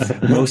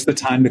 Most of the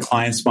time, the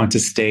clients want to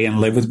stay and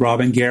live with Rob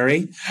and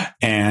Gary,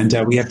 and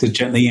we have to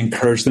gently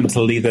encourage them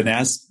to leave the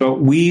nest. But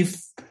we've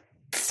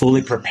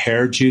fully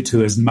prepared you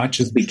to as much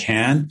as we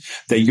can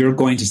that you're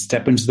going to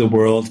step into the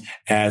world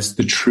as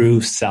the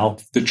true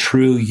self, the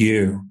true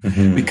you,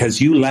 because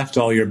you left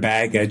all your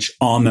baggage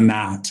on the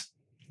mat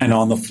and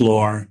on the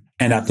floor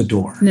and at the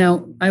door.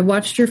 Now, I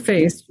watched your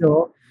face,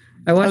 Joel.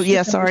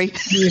 Sorry.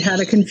 You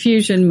had a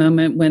confusion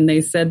moment when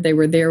they said they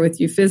were there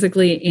with you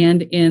physically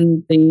and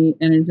in the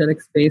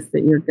energetic space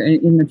that you're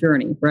in the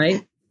journey,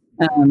 right?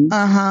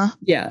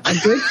 Yeah, a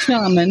good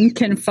shaman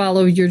can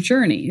follow your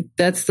journey.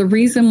 That's the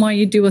reason why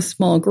you do a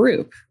small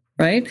group,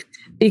 right?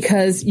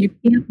 Because you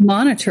can't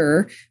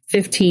monitor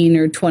 15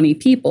 or 20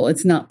 people.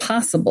 It's not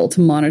possible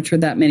to monitor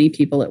that many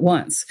people at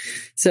once.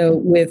 So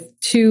with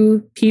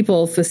 2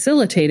 people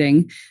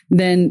facilitating,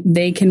 then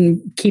they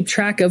can keep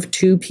track of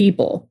 2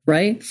 people,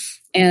 right?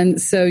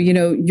 And so,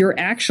 you're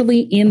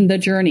actually in the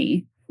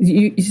journey.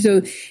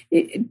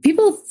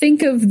 People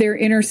think of their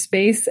inner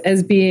space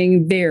as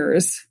being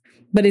theirs,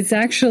 but it's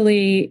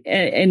actually,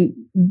 and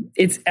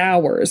it's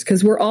ours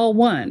because we're all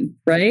one,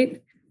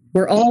 right?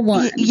 We're all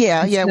one.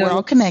 Yeah, so we're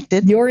all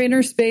connected. Your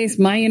inner space,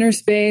 my inner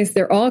space,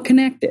 they're all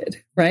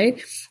connected,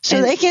 right?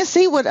 So they can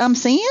see what I'm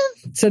seeing?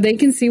 So they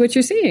can see what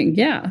you're seeing,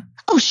 yeah.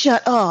 Oh,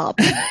 shut up.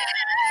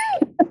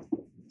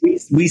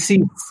 We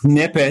see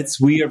snippets.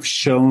 We have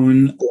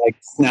shown like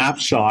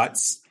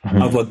snapshots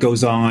of what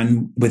goes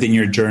on within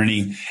your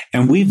journey.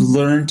 And we've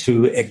learned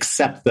to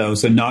accept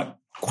those and not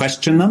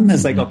question them.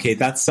 It's like, okay,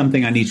 that's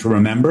something I need to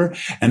remember.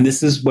 And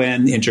this is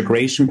when the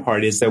integration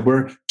part is that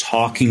we're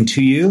talking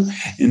to you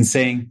and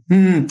saying,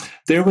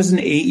 there was an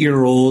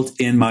 8-year-old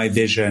in my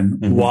vision.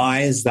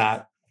 Why is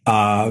that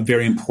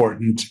very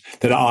important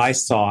that I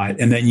saw it?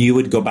 And then you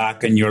would go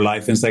back in your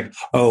life and it's like,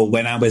 oh,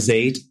 when I was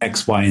 8,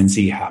 X, Y, and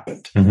Z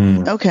happened.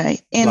 Okay.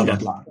 And blah,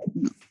 blah,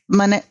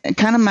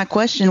 blah. My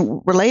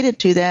question related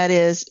to that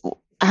is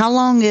how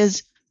long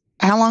is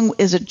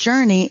a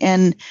journey,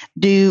 and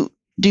do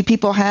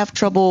people have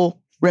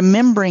trouble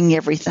remembering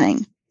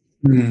everything?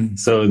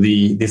 So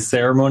the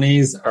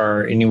ceremonies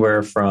are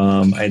anywhere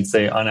from, I'd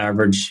say on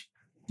average,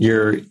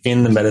 you're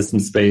in the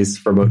medicine space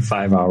for about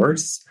 5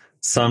 hours.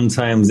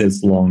 Sometimes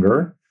it's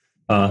longer.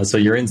 So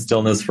you're in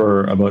stillness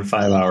for about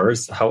 5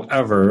 hours.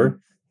 However,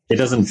 it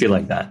doesn't feel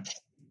like that.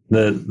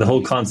 The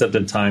whole concept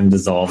of time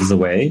dissolves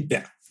away.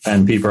 Yeah.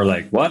 And people are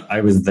like, what?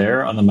 I was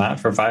there on the mat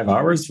for 5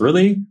 hours?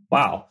 Really?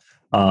 Wow.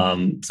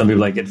 Some people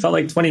like, it felt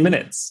like 20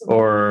 minutes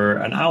or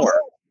an hour.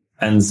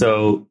 And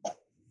so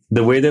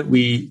the way that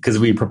because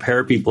we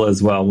prepare people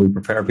as well, we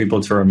prepare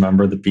people to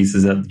remember the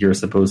pieces that you're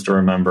supposed to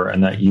remember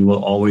and that you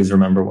will always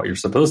remember what you're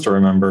supposed to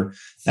remember.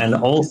 And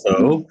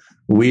also,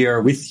 we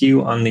are with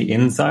you on the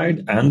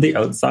inside and the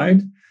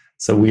outside.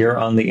 So we are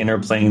on the inner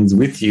planes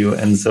with you.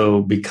 And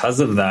so because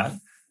of that,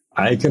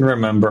 I can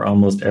remember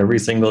almost every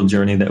single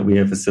journey that we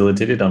have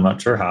facilitated. I'm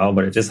not sure how,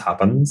 but it just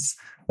happens.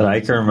 that I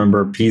can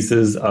remember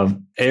pieces of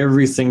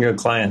every single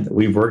client that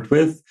we've worked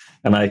with,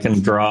 and I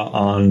can draw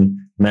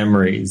on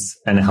memories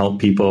and help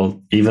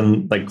people,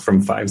 even like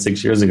from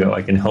 5-6 years ago.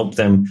 I can help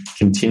them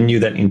continue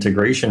that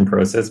integration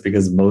process,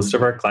 because most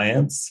of our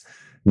clients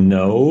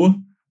know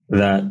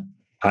that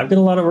I've got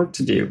a lot of work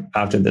to do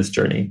after this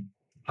journey.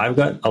 I've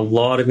got a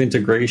lot of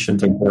integration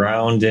to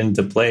ground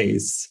into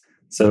place.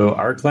 So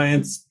our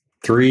clients,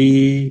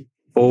 3,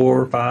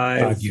 4,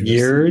 5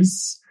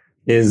 years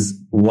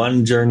is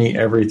one journey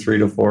every 3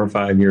 to 4 or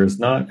 5 years,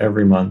 not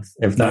every month.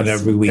 If that's, not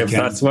every weekend. If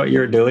that's what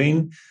you're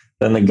doing,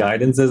 then the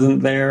guidance isn't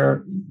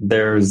there.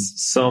 There's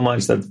so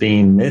much that's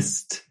being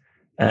missed,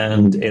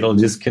 and it'll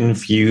just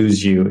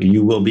confuse you.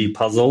 You will be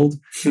puzzled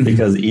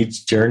because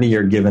each journey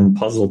you're given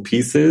puzzle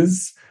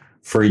pieces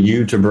for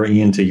you to bring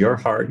into your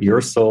heart,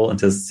 your soul, and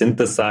to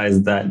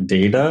synthesize that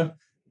data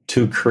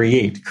to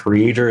create.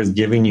 Creator is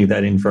giving you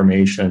that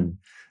information,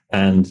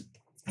 and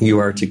you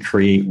are to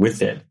create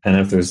with it. And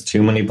if there's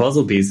too many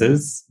puzzle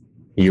pieces,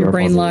 your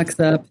brain puzzled. locks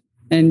up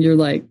and you're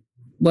like,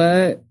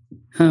 what?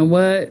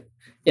 What?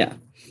 Yeah.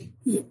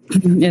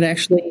 It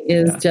actually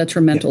is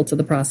detrimental to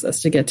the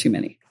process to get too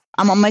many.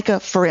 I'm going to make a,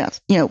 for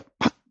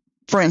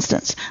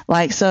instance,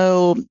 like,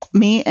 so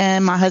me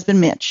and my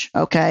husband, Mitch,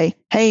 okay,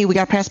 hey, we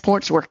got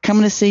passports, we're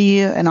coming to see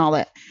you and all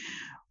that.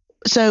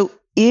 So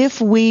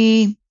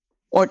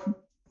or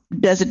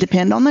does it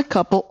depend on the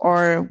couple,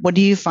 or what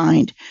do you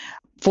find?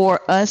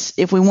 For us,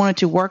 if we wanted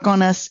to work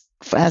on us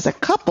as a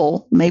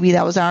couple, maybe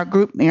that was our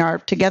group, our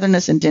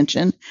togetherness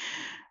intention.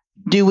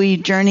 Do we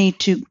journey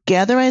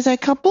together as a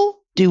couple?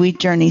 Do we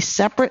journey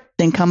separate,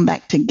 then come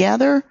back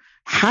together?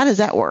 How does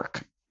that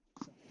work?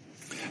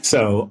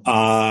 So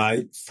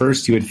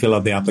first you would fill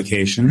out the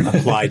application,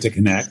 apply to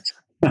connect.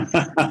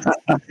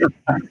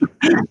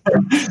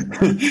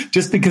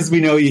 Just because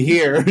we know you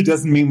here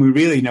doesn't mean we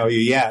really know you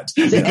yet.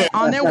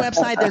 On their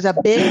website, there's a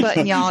big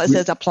button, y'all. It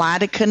says apply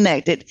to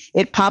connect.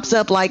 It pops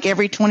up like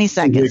every 20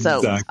 seconds.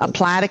 Exactly. So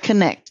apply to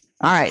connect.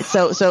 All right.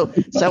 So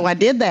I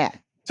did that.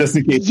 Just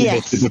in case you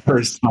missed it the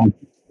first time.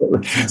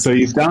 So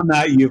you've done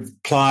that, you've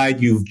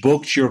applied, you've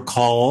booked your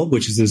call,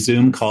 which is a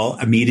Zoom call,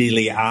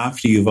 immediately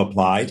after you've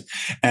applied.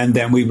 And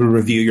then we would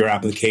review your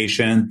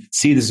application,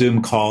 see the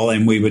Zoom call,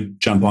 and we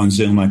would jump on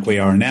Zoom like we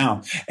are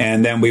now.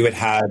 And then we would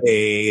have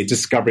a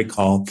discovery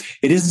call.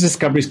 It is a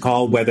discovery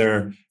call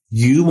whether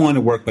you want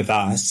to work with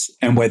us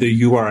and whether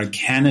you are a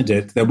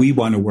candidate that we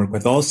want to work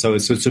with also.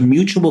 So it's a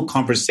mutual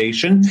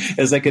conversation.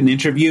 It's like an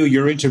interview.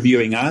 You're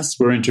interviewing us.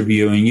 We're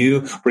interviewing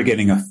you. We're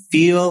getting a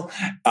feel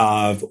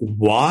of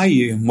why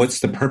you and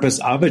what's the purpose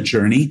of a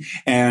journey.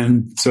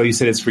 And so you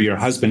said it's for your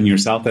husband and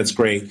yourself. That's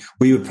great.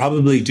 We would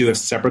probably do a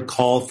separate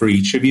call for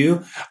each of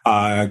you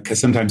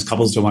because sometimes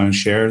couples don't want to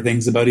share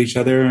things about each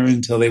other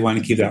until they want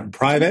to keep that in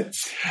private.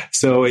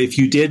 So if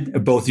you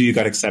did, both of you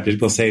got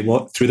accepted, we'll say,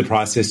 well, through the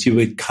process, you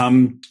would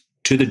come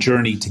to the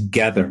journey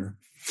together.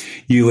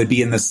 You would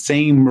be in the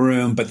same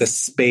room, but the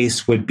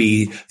space would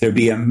be, there'd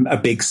be a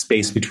big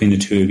space between the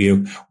two of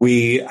you.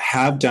 We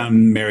have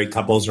done married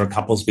couples or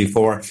couples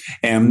before.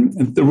 And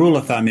the rule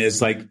of thumb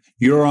is like,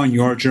 you're on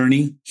your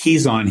journey,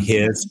 he's on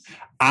his.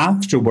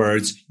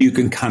 Afterwards, you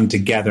can come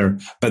together,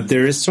 but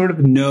there is sort of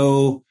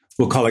no,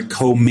 we'll call it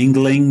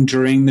co-mingling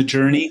during the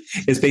journey.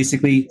 It's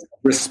basically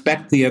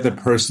respect the other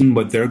person,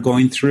 what they're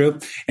going through.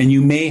 And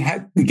you may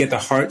get the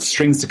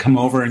heartstrings to come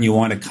over and you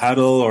want to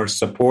cuddle or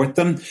support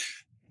them.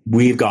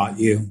 We've got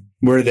you.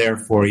 We're there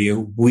for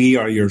you. We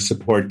are your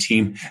support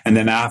team. And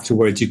then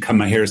afterwards, you come,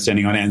 my hair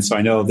standing on end. So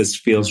I know this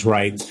feels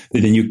right.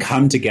 And then you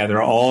come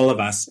together, all of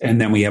us,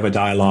 and then we have a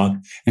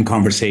dialogue and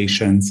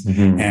conversations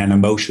and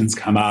emotions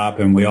come up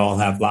and we all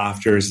have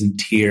laughters and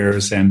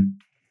tears.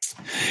 And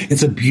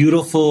it's a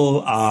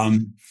beautiful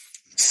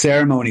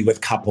ceremony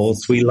with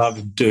couples. We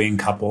love doing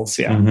couples.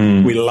 Yeah.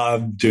 We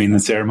love doing the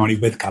ceremony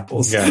with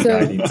couples. Yeah. So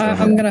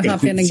I'm going to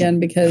hop in again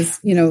because,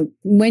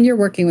 when you're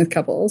working with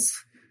couples,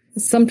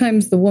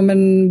 sometimes the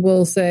woman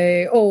will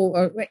say,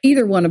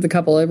 either one of the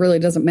couple, it really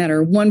doesn't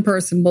matter. One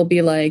person will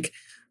be like,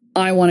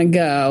 I want to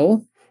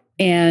go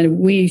and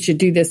we should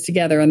do this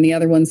together. And the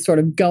other one's sort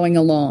of going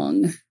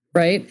along.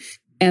 Right.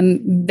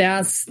 And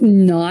that's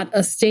not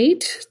a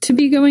state to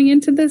be going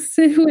into this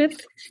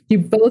with. You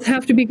both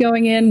have to be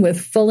going in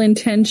with full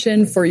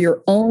intention for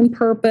your own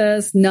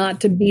purpose, not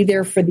to be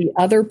there for the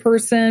other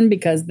person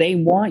because they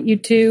want you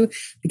to,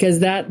 because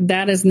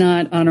that is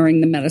not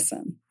honoring the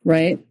medicine,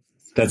 right?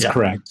 That's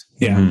correct.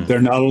 Yeah.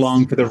 They're not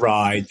along for the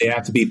ride. They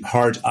have to be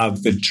part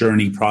of the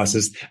journey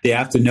process. They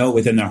have to know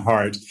within their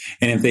heart.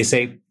 And if they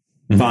say,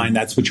 fine,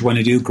 that's what you want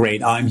to do,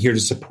 great. I'm here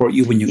to support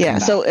you when you come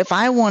back. So if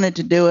I wanted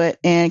to do it,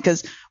 and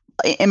because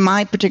in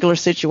my particular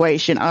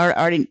situation, I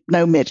already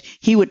know Mitch,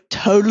 he would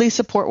totally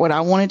support what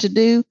I wanted to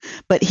do,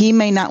 but he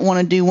may not want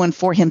to do one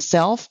for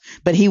himself,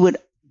 but he would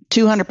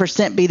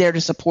 200% be there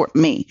to support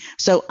me.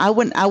 So I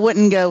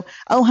wouldn't go,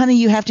 oh, honey,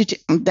 you have to,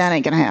 that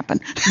ain't going to happen.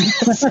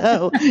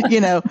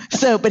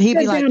 But he'd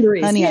be like,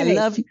 honey, I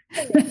love you.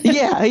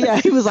 Yeah.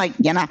 He was like,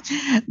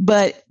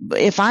 but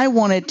if I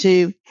wanted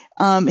to,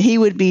 he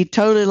would be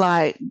totally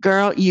like,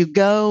 girl, you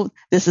go,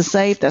 this is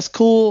safe. That's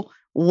cool.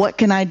 what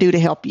can I do to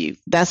help you?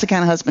 That's the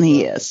kind of husband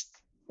he is.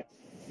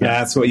 Yeah,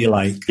 that's what you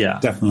like. Yeah,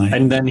 definitely.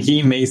 And then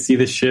he may see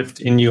the shift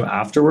in you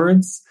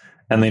afterwards,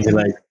 and then be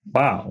like,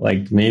 wow,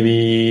 like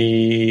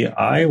maybe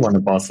I want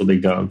to possibly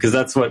go. Because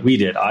that's what we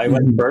did. I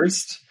went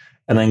first,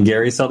 and then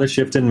Gary saw the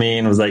shift in me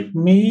and was like,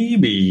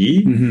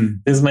 maybe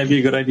this might be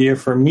a good idea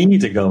for me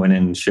to go in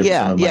and shift.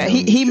 Yeah.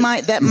 He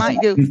might go,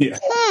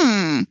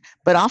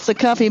 but off the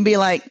cuff, he'd be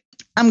like,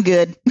 I'm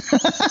good.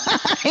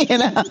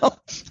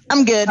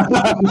 I'm good.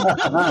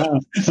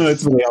 That's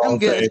what they all I'm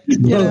good. say.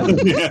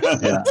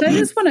 So I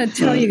just want to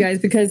tell you guys,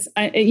 because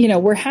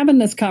we're having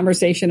this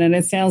conversation, and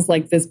it sounds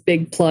like this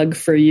big plug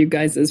for you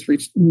guys'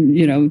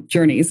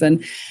 journeys,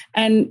 and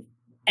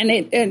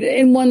it,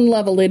 in one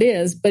level it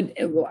is, but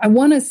I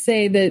want to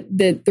say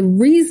that the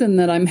reason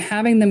that I'm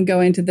having them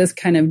go into this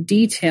kind of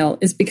detail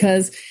is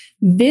because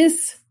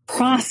this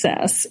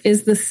process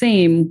is the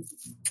same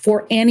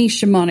for any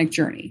shamanic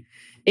journey.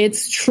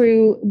 It's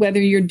true whether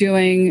you're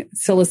doing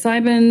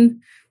psilocybin,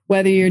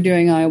 whether you're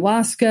doing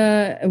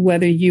ayahuasca,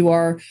 whether you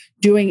are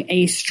doing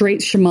a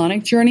straight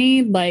shamanic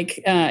journey,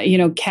 like,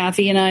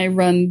 Kathy and I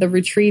run the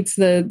retreats,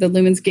 the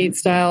Lumen's Gate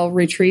style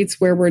retreats,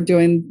 where we're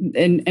doing,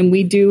 and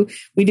we do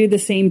the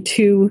same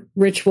 2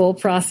 ritual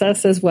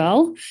process as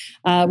well,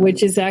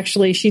 which is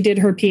actually, she did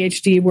her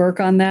PhD work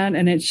on that,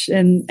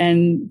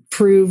 and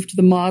proved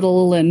the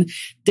model and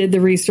did the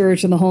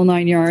research and the whole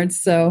 9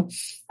 yards. So,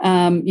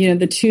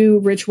 the 2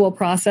 ritual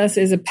process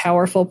is a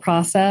powerful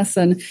process,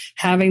 and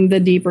having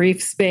the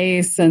debrief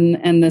space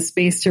and the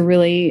space to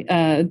really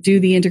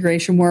do the integration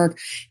work.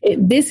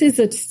 This is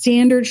a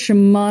standard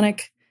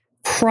shamanic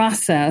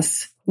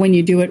process when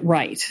you do it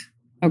right.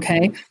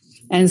 Okay.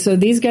 And so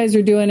these guys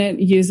are doing it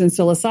using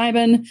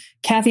psilocybin.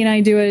 Kathy and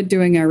I do it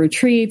doing our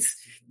retreats.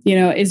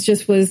 It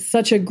just was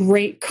such a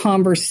great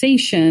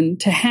conversation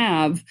to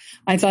have.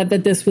 I thought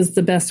that this was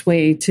the best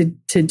way to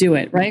do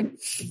it, right?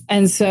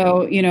 And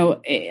so,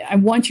 I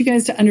want you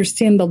guys to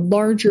understand the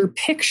larger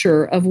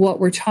picture of what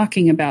we're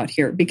talking about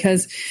here,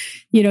 because,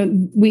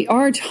 we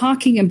are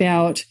talking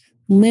about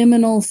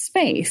liminal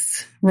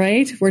space,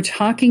 right? We're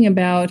talking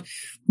about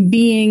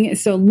being,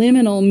 so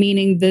liminal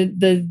meaning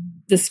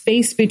the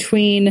space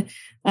between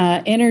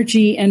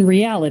energy and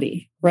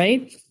reality,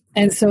 right?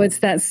 And so it's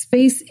that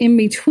space in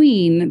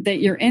between that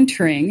you're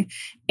entering,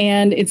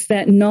 and it's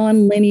that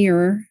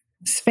non-linear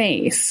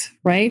space,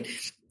 right?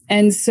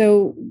 And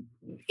so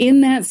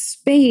in that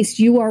space,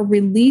 you are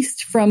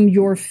released from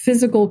your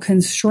physical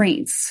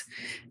constraints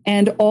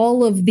and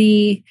all of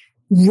the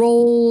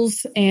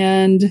roles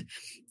and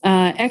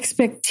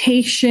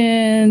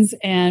expectations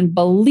and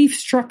belief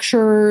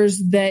structures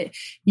that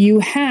you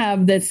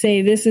have that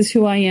say, this is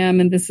who I am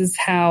and this is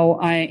how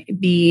I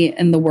be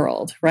in the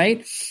world,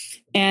 right?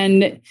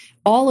 And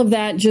all of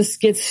that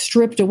just gets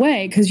stripped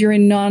away because you're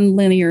in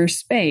nonlinear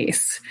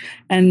space,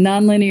 and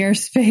nonlinear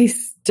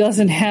space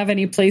doesn't have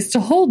any place to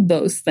hold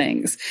those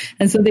things.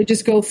 And so they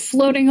just go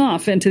floating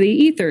off into the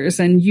ethers,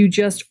 and you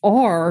just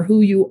are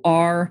who you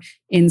are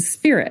in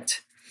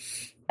spirit.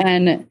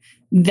 And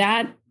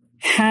that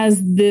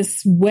has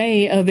this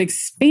way of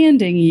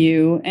expanding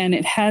you, and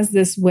it has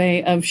this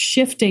way of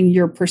shifting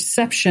your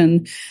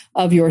perception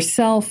of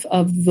yourself,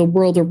 of the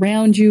world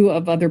around you,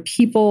 of other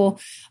people,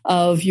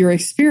 of your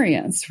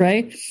experience,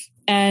 right?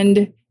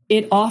 And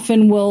it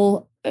often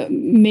will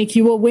make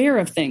you aware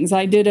of things.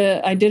 I did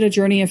a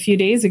journey a few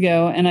days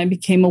ago, and I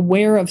became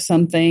aware of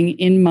something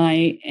in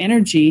my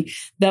energy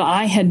that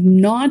I had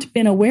not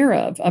been aware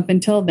of up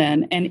until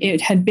then. And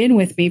it had been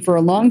with me for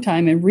a long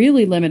time and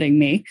really limiting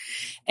me.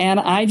 And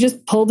I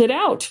just pulled it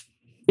out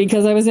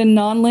because I was in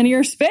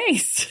nonlinear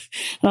space.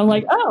 And I'm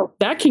like, oh,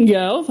 that can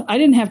go. I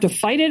didn't have to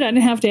fight it. I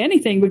didn't have to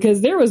anything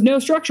because there was no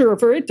structure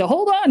for it to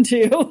hold on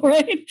to,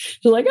 right?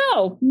 You're like,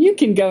 oh, you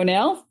can go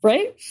now,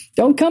 right?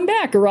 Don't come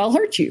back or I'll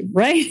hurt you,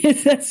 right?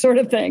 It's that sort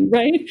of thing,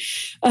 right?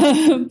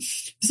 So,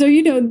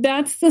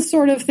 that's the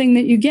sort of thing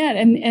that you get.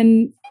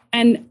 And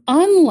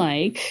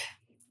unlike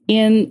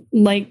in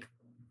like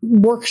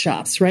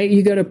workshops, right?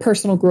 You go to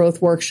personal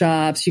growth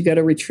workshops, you go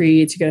to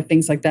retreats, you go to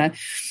things like that.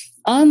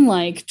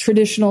 Unlike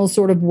traditional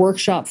sort of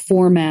workshop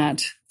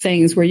format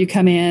things where you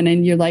come in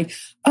and you're like,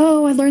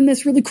 oh, I learned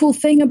this really cool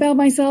thing about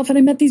myself and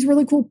I met these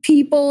really cool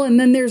people. And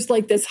then there's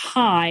like this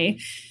high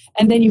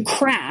and then you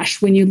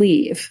crash when you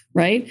leave,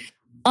 right?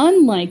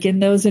 Unlike in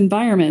those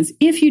environments,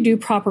 if you do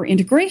proper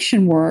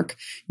integration work,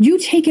 you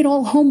take it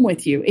all home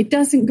with you. It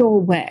doesn't go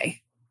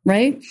away,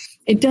 right?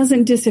 It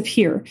doesn't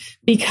disappear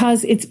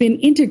because it's been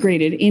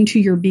integrated into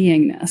your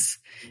beingness.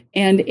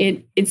 And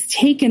it's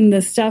taken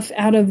the stuff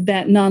out of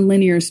that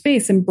nonlinear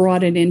space and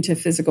brought it into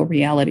physical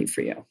reality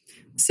for you.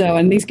 So,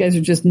 and these guys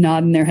are just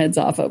nodding their heads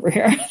off over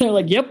here. They're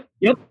like, yep.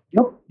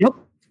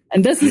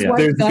 And this is why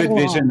there's good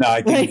vision that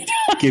I can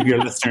give your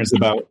listeners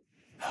about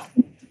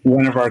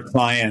one of our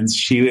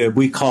clients,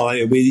 we call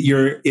it,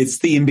 it's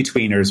the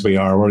in-betweeners we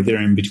are, or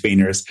they're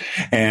in-betweeners.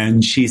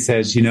 And she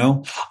says,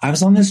 I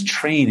was on this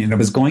train and I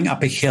was going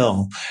up a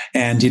hill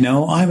and,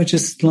 I was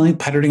just like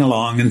puttering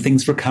along and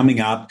things were coming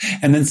up.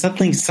 And then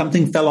suddenly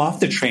something fell off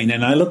the train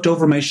and I looked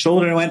over my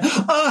shoulder and I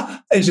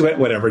went, and she went,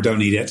 whatever,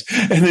 don't eat it.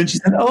 And then she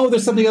said,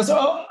 there's something else.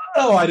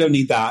 Oh, I don't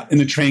need that.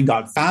 And the train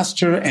got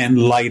faster and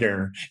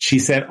lighter. She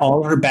said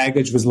all her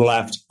baggage was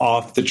left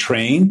off the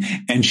train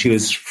and she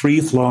was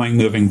free flowing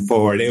moving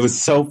forward. It was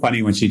so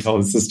funny when she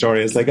told us the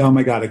story. It's like, oh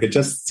my God, I could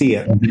just see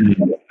it.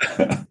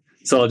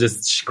 So I'll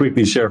just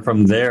quickly share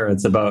from there.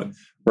 It's about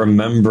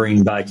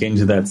remembering back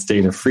into that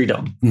state of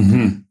freedom,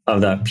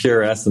 of that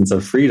pure essence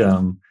of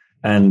freedom.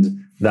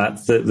 And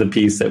that's the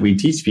piece that we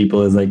teach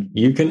people is like,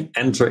 you can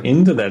enter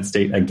into that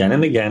state again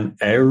and again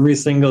every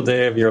single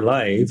day of your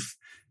life,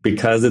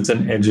 because it's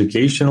an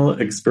educational,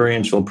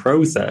 experiential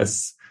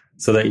process,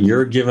 so that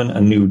you're given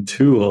a new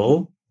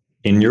tool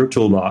in your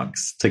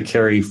toolbox to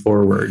carry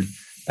forward.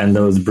 And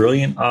those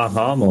brilliant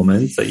aha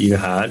moments that you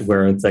had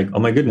where it's like, oh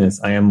my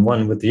goodness, I am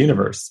one with the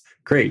universe.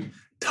 Great.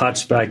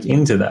 Touch back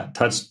into that.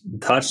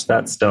 Touch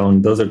that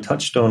stone. Those are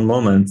touchstone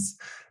moments.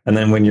 And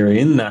then when you're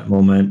in that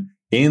moment,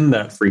 in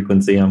that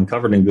frequency, I'm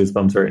covered in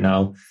goosebumps right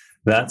now.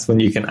 That's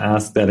when you can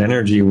ask that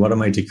energy, what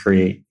am I to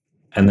create?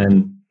 And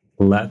then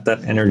let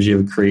that energy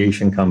of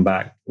creation come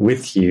back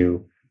with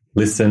you.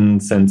 Listen,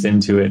 sense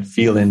into it,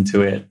 feel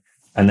into it.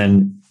 And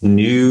then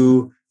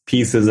new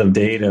pieces of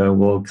data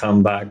will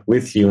come back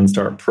with you and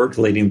start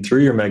percolating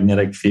through your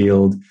magnetic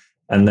field.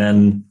 And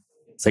then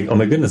it's like, oh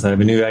my goodness, I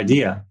have a new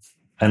idea.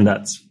 And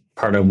that's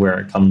part of where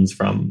it comes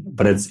from.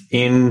 But it's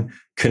in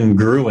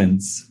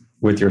congruence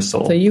with your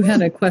soul. So you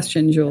had a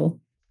question, Jewel.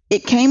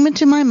 It came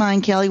into my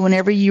mind, Kelly,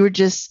 whenever you were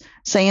just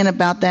saying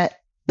about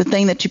that, the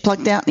thing that you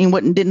plucked out and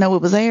you didn't know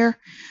it was there.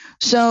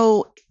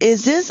 So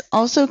is this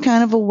also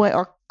kind of a way,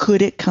 or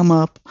could it come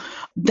up,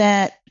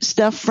 that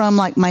stuff from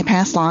like my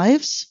past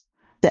lives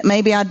that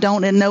maybe I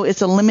don't know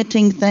it's a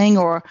limiting thing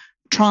or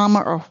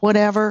trauma or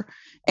whatever?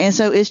 And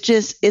so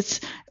it's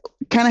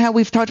kind of how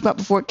we've talked about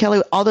before,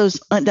 Kelly, all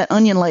those, that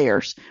onion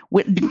layers.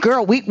 We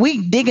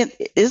dig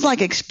it. It's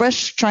like express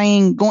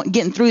train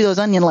getting through those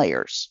onion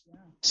layers.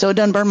 So it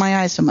doesn't burn my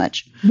eyes so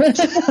much.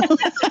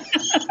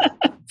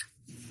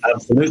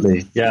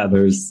 Absolutely. Yeah.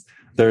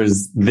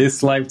 There's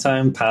this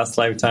lifetime, past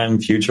lifetime,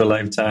 future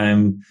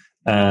lifetime.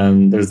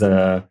 And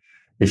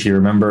if you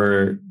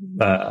remember,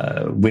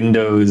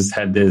 Windows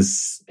had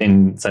this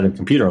inside of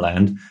computer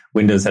land.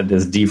 Windows had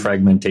this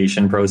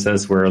defragmentation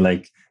process where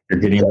like you're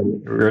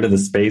getting rid of the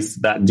space.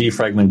 That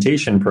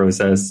defragmentation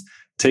process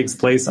takes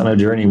place on a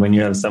journey when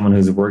you have someone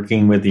who's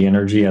working with the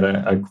energy at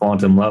a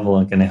quantum level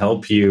and can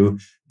help you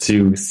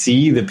to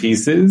see the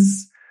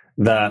pieces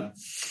that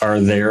are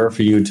there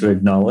for you to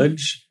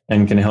acknowledge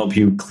and can help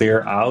you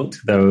clear out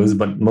those.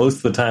 But most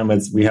of the time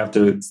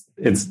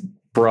it's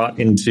brought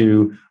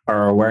into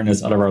our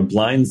awareness out of our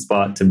blind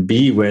spot to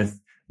be with.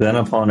 Then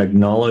upon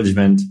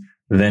acknowledgement,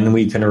 then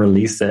we can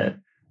release it.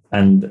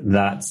 And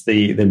that's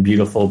the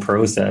beautiful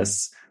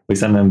process. We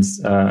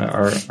sometimes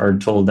are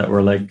told that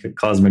we're like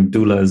cosmic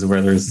doulas,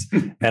 where there's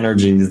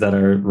energies that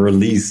are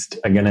released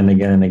again and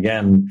again and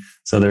again.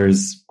 So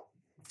there's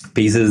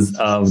pieces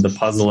of the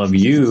puzzle of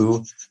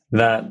you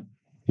that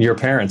your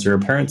parents or your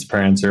parents'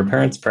 parents or your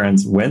parents'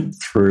 parents went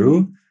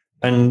through,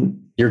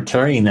 and you're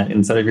carrying that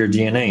inside of your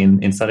DNA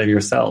and inside of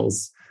your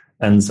cells.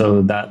 And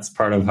so that's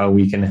part of how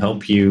we can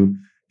help you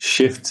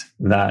shift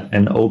that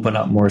and open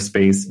up more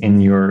space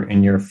in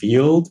your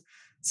field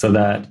so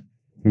that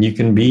you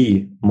can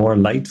be more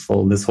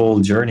lightful. This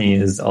whole journey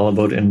is all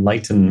about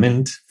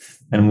enlightenment,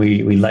 and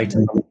we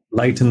lighten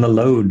the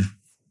load.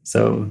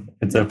 So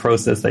it's a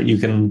process that you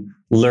can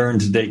learn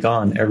to take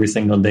on every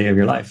single day of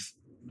your life.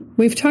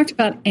 We've talked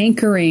about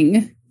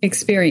anchoring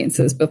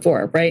experiences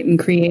before, right? And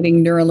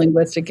creating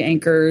neurolinguistic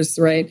anchors,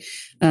 right?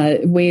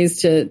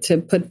 Ways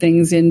to put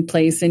things in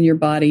place in your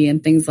body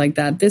and things like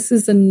that. This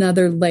is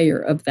another layer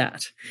of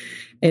that.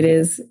 It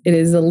is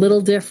a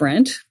little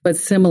different, but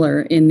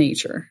similar in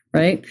nature,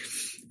 right?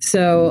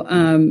 So,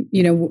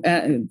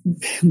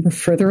 we're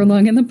further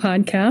along in the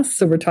podcast.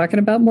 So we're talking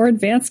about more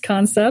advanced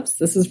concepts.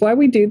 This is why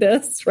we do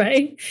this,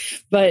 right?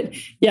 But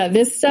yeah,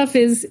 this stuff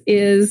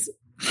is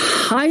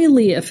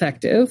highly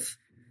effective.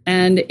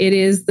 And it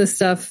is the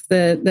stuff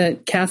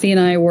that Kathy and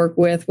I work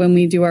with when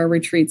we do our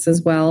retreats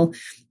as well,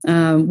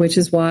 which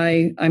is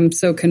why I'm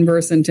so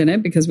conversant in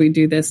it, because we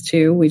do this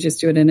too. We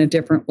just do it in a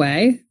different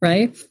way,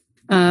 right?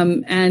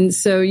 And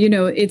so,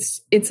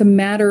 it's a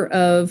matter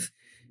of,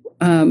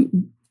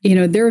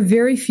 there are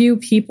very few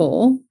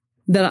people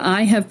that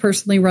I have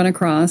personally run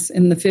across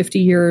in the 50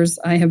 years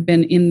I have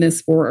been in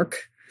this work.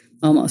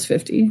 Almost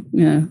 50.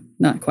 Yeah,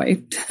 not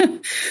quite.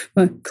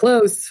 But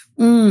close.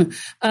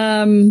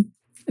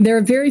 There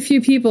are very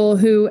few people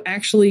who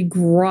actually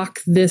grok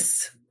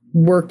this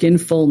work in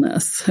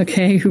fullness,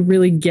 okay, who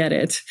really get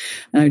it.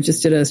 I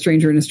just did a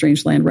Stranger in a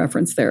Strange Land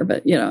reference there,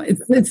 but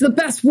it's the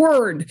best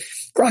word,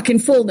 grok in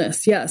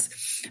fullness, yes.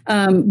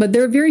 But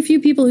there are very few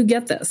people who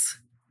get this.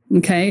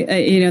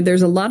 Okay.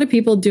 There's a lot of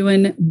people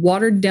doing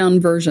watered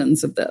down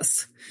versions of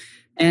this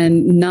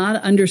and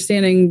not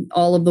understanding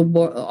all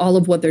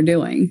of what they're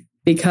doing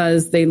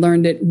because they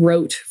learned it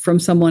rote from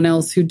someone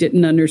else who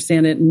didn't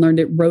understand it and learned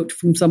it rote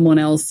from someone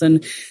else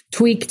and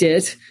tweaked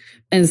it.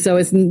 And so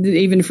it's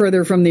even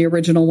further from the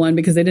original one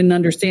because they didn't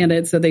understand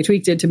it. So they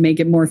tweaked it to make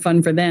it more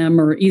fun for them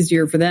or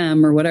easier for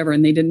them or whatever.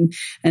 And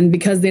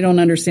because they don't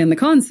understand the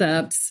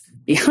concepts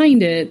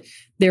behind it,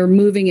 they're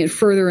moving it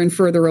further and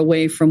further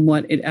away from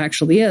what it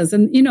actually is.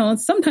 And,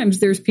 sometimes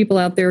there's people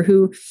out there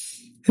who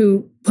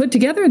put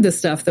together this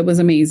stuff that was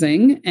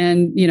amazing.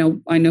 And,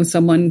 I know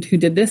someone who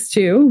did this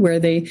too, where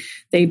they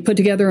put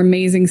together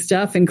amazing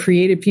stuff and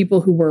created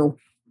people who were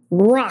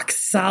rock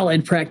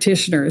solid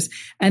practitioners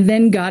and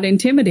then got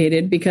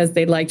intimidated because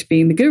they liked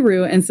being the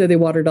guru. And so they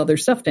watered all their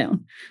stuff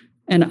down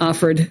and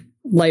offered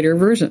lighter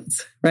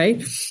versions.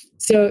 Right.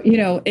 So,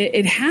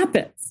 it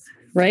happens.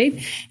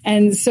 Right.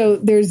 And so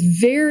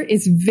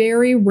it's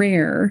very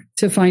rare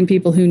to find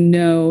people who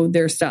know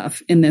their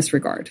stuff in this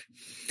regard.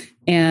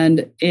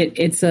 And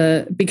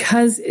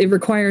because it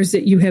requires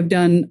that you have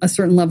done a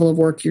certain level of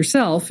work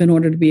yourself in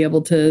order to be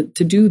able to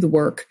do the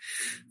work.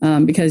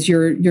 Because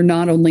you're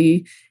not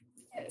only,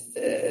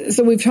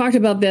 so we've talked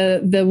about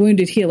the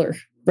wounded healer,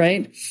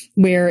 right?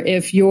 Where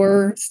if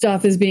your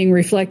stuff is being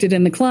reflected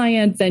in the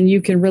client, then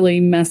you can really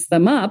mess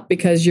them up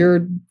because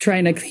you're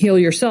trying to heal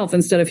yourself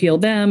instead of heal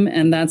them.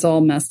 And that's all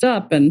messed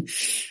up and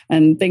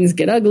things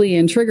get ugly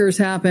and triggers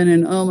happen.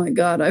 And oh my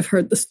God, I've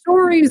heard the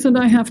stories and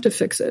I have to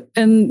fix it.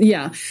 And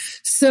yeah.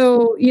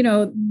 So,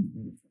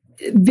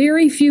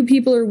 very few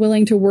people are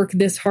willing to work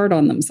this hard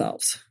on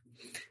themselves.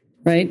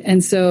 Right.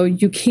 And so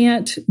you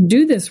can't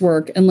do this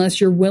work unless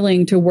you're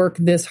willing to work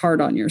this hard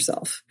on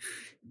yourself.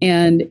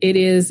 And it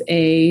is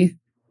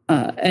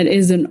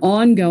an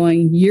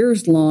ongoing,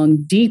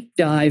 years-long deep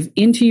dive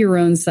into your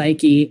own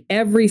psyche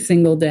every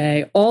single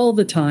day, all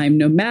the time,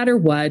 no matter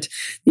what.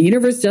 The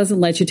universe doesn't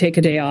let you take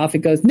a day off. It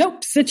goes,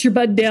 nope, sit your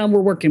butt down. We're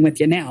working with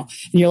you now.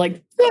 And you're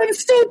like, I'm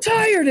so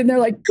tired. And they're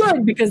like,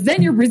 good, because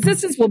then your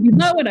resistance will be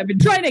low. And I've been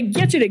trying to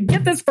get you to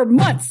get this for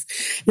months.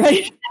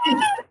 Right.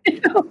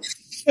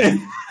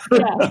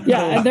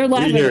 Yeah. And they're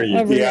laughing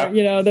over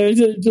there. They're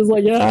just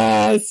like,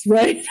 yes,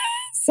 right.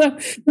 So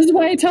this is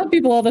why I tell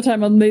people all the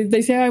time,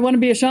 they say, I want to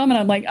be a shaman.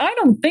 I'm like, I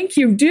don't think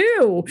you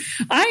do.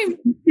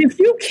 If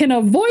you can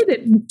avoid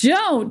it,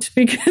 don't,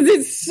 because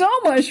it's so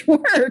much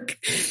work.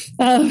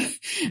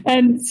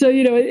 And so,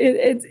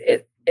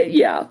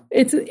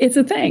 it's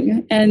a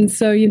thing. And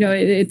so,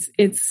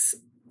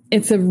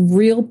 it's a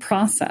real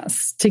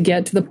process to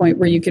get to the point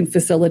where you can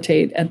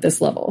facilitate at this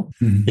level.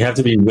 You have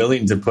to be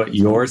willing to put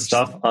your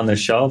stuff on the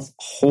shelf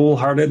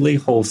wholeheartedly,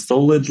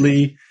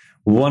 wholesoledly,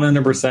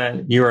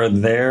 100%. You are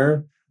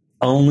there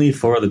only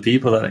for the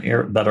people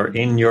that are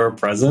in your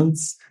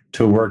presence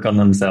to work on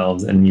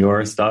themselves. And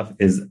your stuff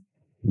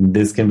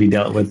this can be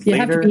dealt with later. You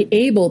have to be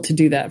able to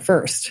do that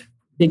first.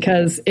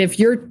 Because if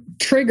your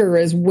trigger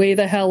is way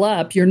the hell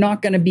up, you're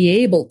not going to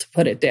be able to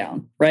put it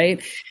down, right?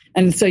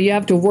 And so you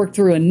have to work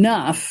through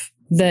enough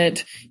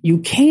that you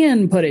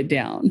can put it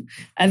down.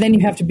 And then you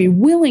have to be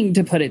willing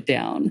to put it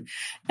down.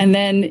 And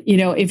then,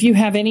 if you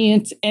have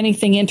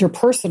anything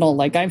interpersonal,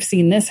 like I've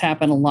seen this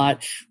happen a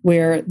lot,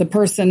 where the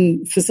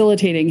person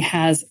facilitating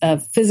has a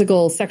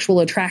physical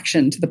sexual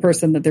attraction to the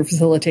person that they're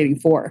facilitating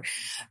for,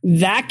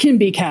 that can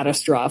be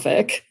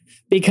catastrophic.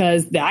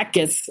 Because that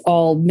gets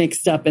all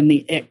mixed up in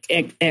the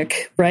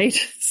ick, right?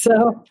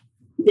 So,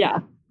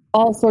 yeah,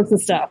 all sorts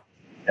of stuff.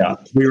 Yeah,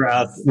 we were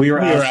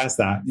asked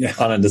that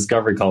on a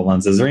discovery call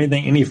once. Is there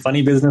any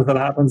funny business that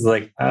happens?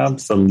 Like,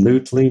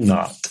 absolutely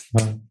not.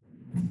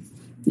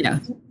 Yeah,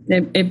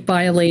 it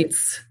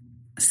violates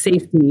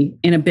safety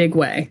in a big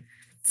way.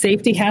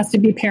 Safety has to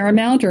be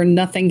paramount, or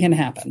nothing can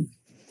happen.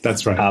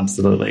 That's right.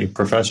 Absolutely,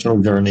 professional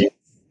journey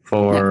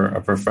for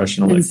a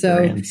professional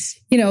experience.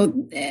 So,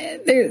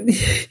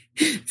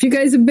 if you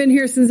guys have been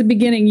here since the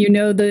beginning,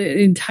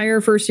 the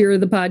entire first year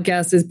of the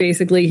podcast is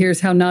basically,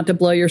 here's how not to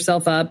blow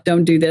yourself up.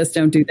 Don't do this,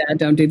 don't do that,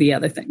 don't do the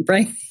other thing,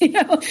 right?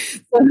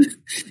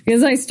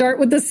 Because I start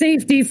with the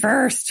safety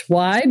first.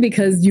 Why?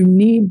 Because you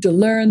need to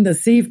learn the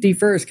safety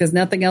first, because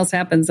nothing else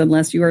happens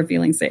unless you are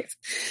feeling safe,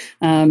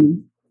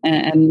 and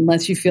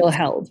unless you feel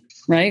held,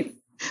 right?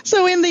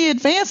 So in the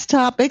advanced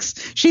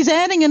topics, she's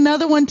adding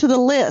another one to the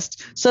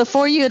list. So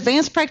for you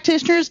advanced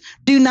practitioners,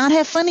 do not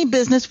have funny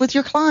business with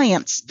your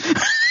clients.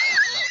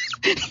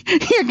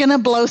 You're going to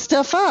blow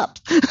stuff up.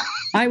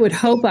 I would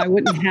hope I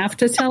wouldn't have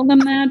to tell them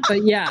that,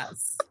 but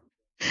yes.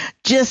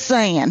 Just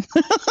saying.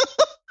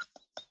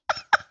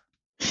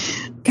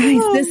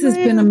 Guys, this has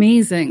been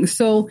amazing.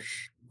 So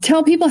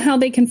tell people how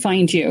they can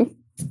find you.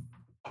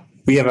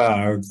 We have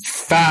a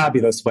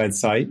fabulous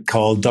website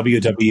called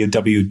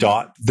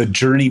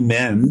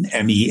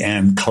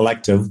www.thejourneymen,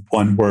 collective,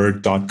 one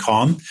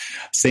word.com.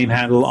 Same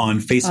handle on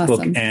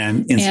Facebook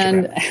and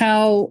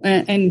Instagram.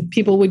 And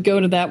people would go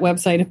to that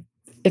website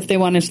if they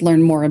wanted to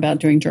learn more about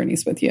doing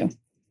journeys with you.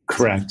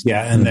 Correct.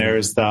 Yeah. And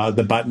there's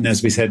the button,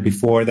 as we said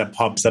before, that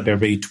pops up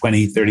every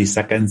 20, 30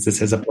 seconds that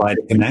says apply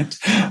to connect.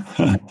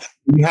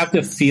 You have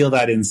to feel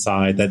that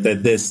inside that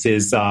this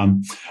is,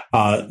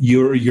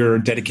 you're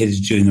dedicated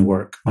to doing the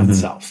work on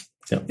itself.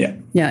 So, yeah.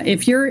 Yeah.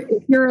 If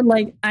you're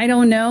like, I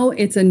don't know,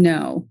 it's a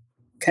no.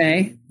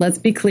 Okay. Let's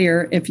be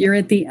clear. If you're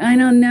at the, I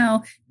don't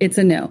know, it's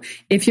a no.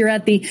 If you're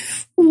at the,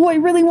 oh, I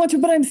really want to,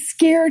 but I'm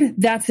scared,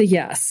 that's a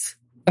yes.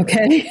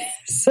 Okay.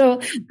 So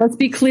let's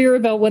be clear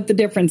about what the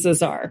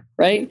differences are,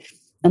 right?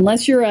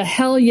 Unless you're a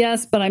hell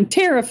yes, but I'm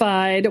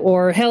terrified,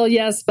 or hell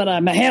yes, but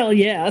I'm a hell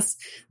yes.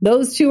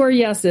 Those two are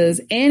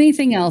yeses.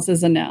 Anything else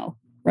is a no,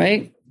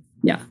 right?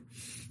 Yeah.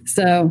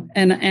 So,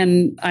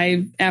 and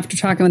I, after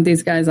talking with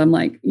these guys, I'm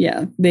like,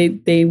 yeah,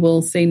 they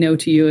will say no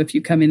to you if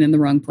you come in the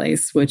wrong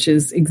place, which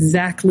is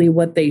exactly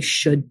what they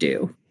should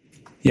do.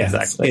 Yeah,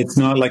 exactly. It's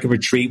not like a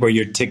retreat where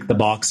you tick the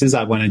boxes.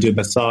 I want to do a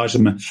massage. I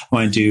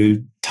want to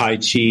do Tai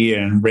Chi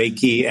and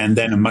Reiki, and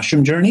then a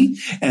mushroom journey.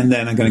 And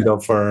then I'm going to go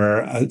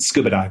for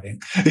scuba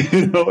diving.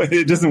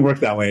 It doesn't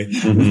work that way.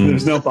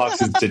 There's no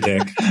boxes to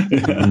tick.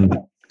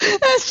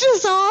 That's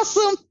just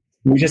awesome.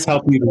 We just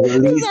help you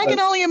release. I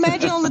can only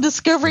imagine on the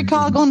Discovery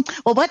call going,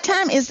 well, what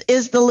time is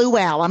the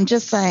luau? I'm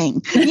just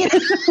saying.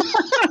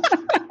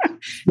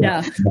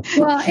 Yeah.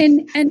 Well,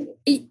 and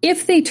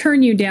if they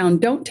turn you down,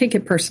 don't take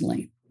it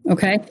personally.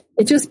 Okay.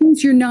 It just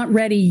means you're not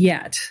ready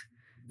yet.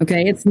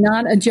 Okay. It's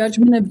not a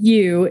judgment of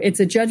you. It's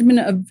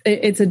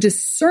a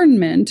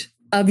discernment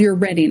of your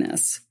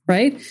readiness.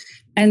 Right.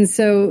 And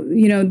so,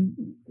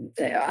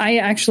 I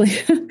actually,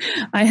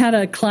 I had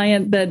a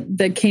client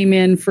that came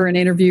in for an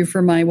interview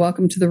for my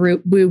Welcome to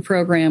the Woo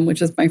program,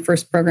 which is my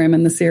first program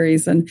in the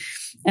series. And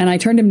I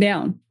turned him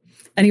down,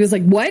 and he was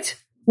like, what?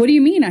 What do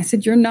you mean? I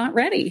said, you're not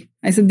ready.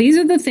 I said, these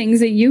are the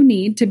things that you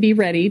need to be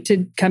ready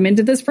to come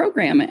into this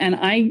program. And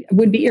I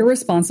would be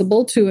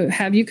irresponsible to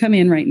have you come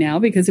in right now,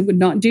 because it would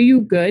not do you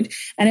good,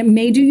 and it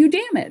may do you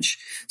damage.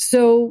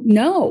 So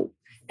no.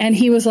 And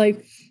he was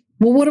like,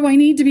 well, what do I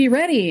need to be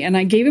ready? And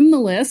I gave him the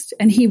list,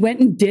 and he went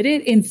and did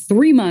it in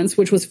 3 months,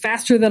 which was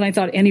faster than I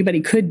thought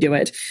anybody could do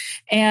it,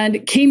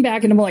 and came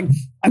back, and I'm like,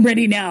 I'm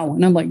ready now.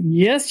 And I'm like,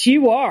 yes,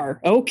 you are.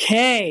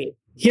 Okay,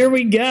 here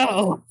we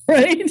go.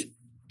 Right.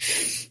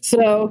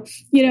 So,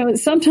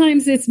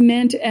 sometimes it's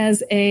meant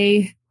as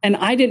and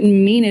I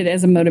didn't mean it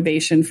as a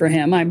motivation for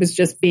him. I was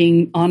just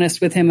being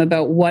honest with him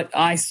about what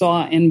I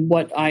saw and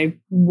what I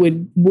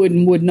would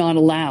and would not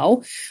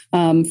allow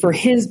for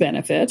his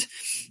benefit.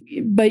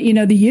 But,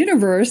 the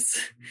universe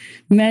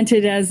meant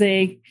it as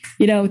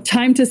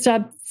time to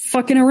stop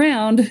fucking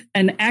around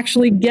and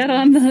actually get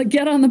on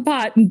the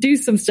pot and do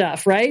some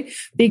stuff, right?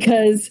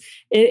 Because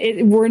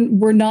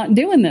we're not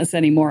doing this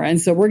anymore.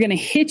 And so we're going to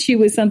hit you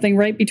with something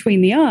right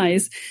between the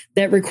eyes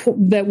that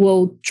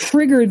will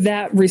trigger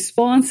that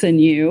response in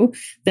you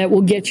that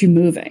will get you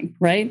moving,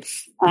 right?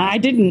 I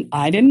didn't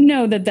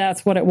know that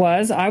that's what it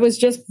was. I was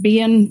just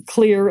being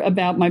clear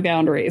about my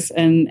boundaries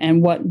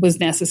and what was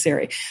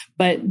necessary.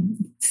 But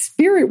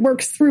spirit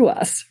works through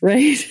us,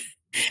 right?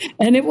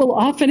 And it will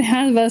often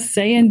have us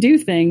say and do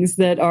things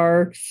that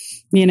are,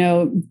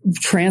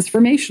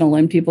 transformational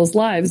in people's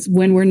lives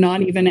when we're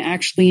not even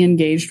actually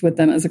engaged with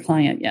them as a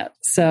client yet.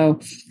 So,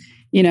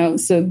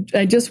 so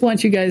I just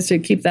want you guys to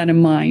keep that in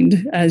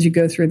mind as you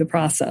go through the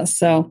process.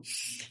 So,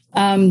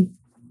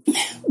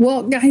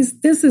 well, guys,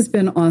 this has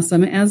been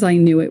awesome, as I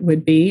knew it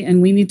would be.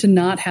 And we need to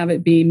not have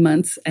it be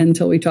months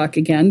until we talk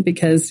again,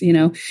 because,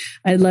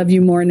 I love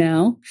you more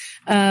now.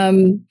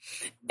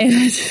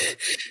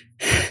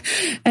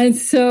 And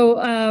so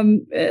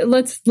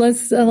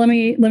let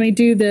me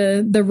do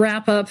the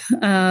wrap up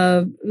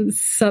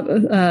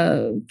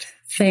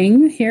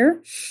thing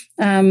here.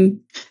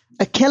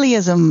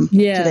 Achilleism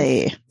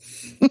today.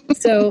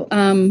 So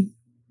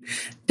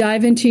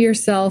dive into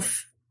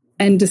yourself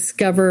and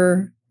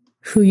discover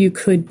who you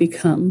could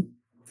become.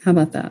 How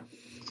about that?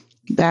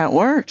 That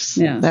works.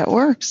 Yeah, that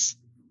works.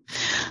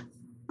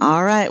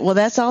 All right. Well,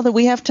 that's all that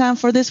we have time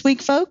for this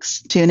week,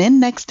 folks. Tune in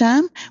next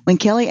time when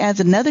Kelly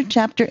adds another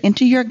chapter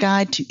into your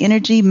guide to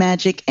energy,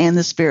 magic, and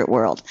the spirit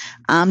world.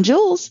 I'm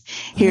Jules,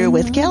 here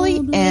with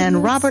Kelly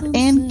and Robert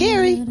and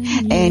Gary,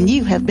 and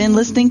you have been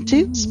listening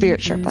to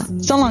Spirit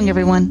Sherpa. So long,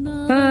 everyone.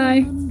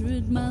 Bye.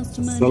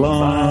 So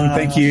long.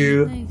 Thank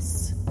you.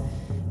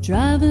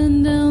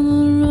 Driving down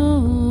the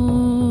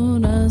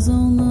road, eyes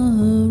on the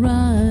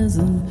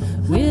horizon,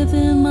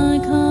 within my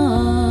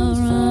car,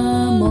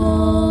 I'm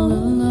all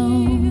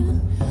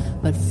alone,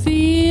 but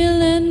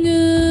feeling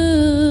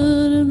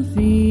good and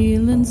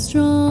feeling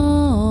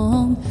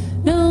strong,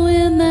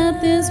 knowing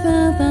that this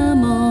path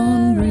I'm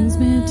on brings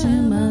me to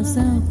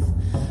myself.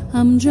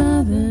 I'm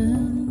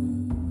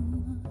driving,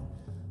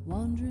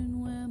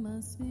 wondering where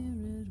my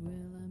spirit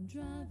will. I'm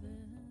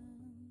driving.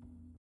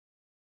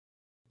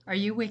 Are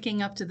you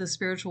waking up to the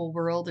spiritual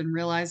world and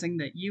realizing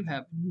that you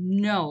have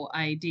no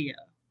idea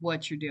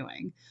what you're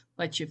doing,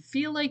 but you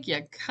feel like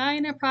you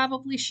kind of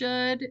probably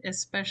should,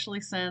 especially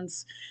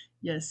since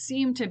you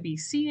seem to be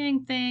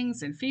seeing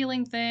things and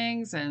feeling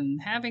things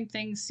and having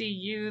things see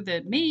you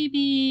that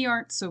maybe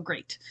aren't so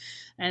great?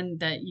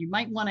 and that you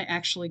might want to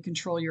actually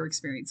control your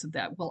experience of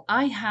that. Well,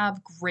 I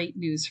have great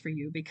news for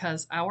you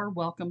because our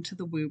Welcome to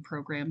the Woo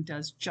program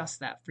does just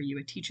that for you.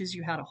 It teaches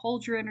you how to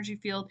hold your energy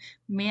field,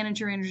 manage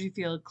your energy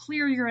field,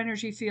 clear your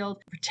energy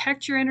field,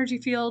 protect your energy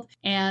field,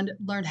 and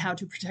learn how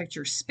to protect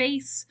your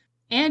space.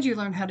 And you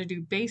learn how to do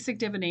basic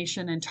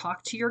divination and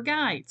talk to your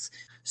guides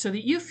so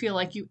that you feel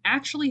like you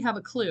actually have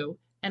a clue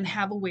and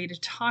have a way to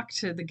talk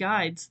to the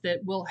guides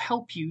that will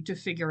help you to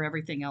figure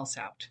everything else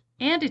out.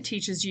 And it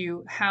teaches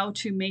you how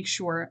to make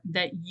sure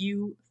that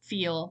you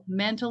feel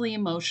mentally,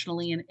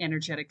 emotionally, and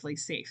energetically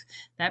safe.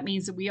 That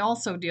means that we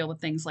also deal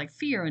with things like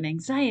fear and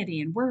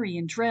anxiety and worry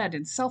and dread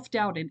and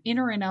self-doubt and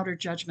inner and outer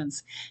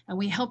judgments. And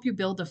we help you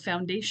build a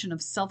foundation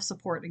of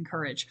self-support and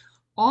courage.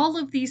 All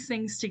of these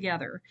things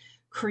together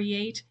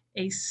create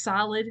a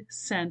solid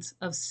sense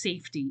of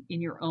safety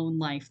in your own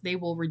life. They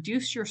will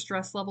reduce your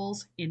stress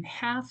levels in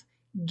half,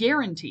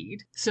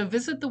 guaranteed. So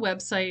visit the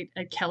website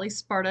at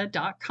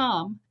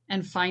kellysparta.com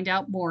and find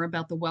out more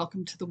about the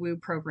Welcome to the Woo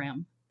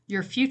program.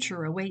 Your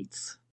future awaits.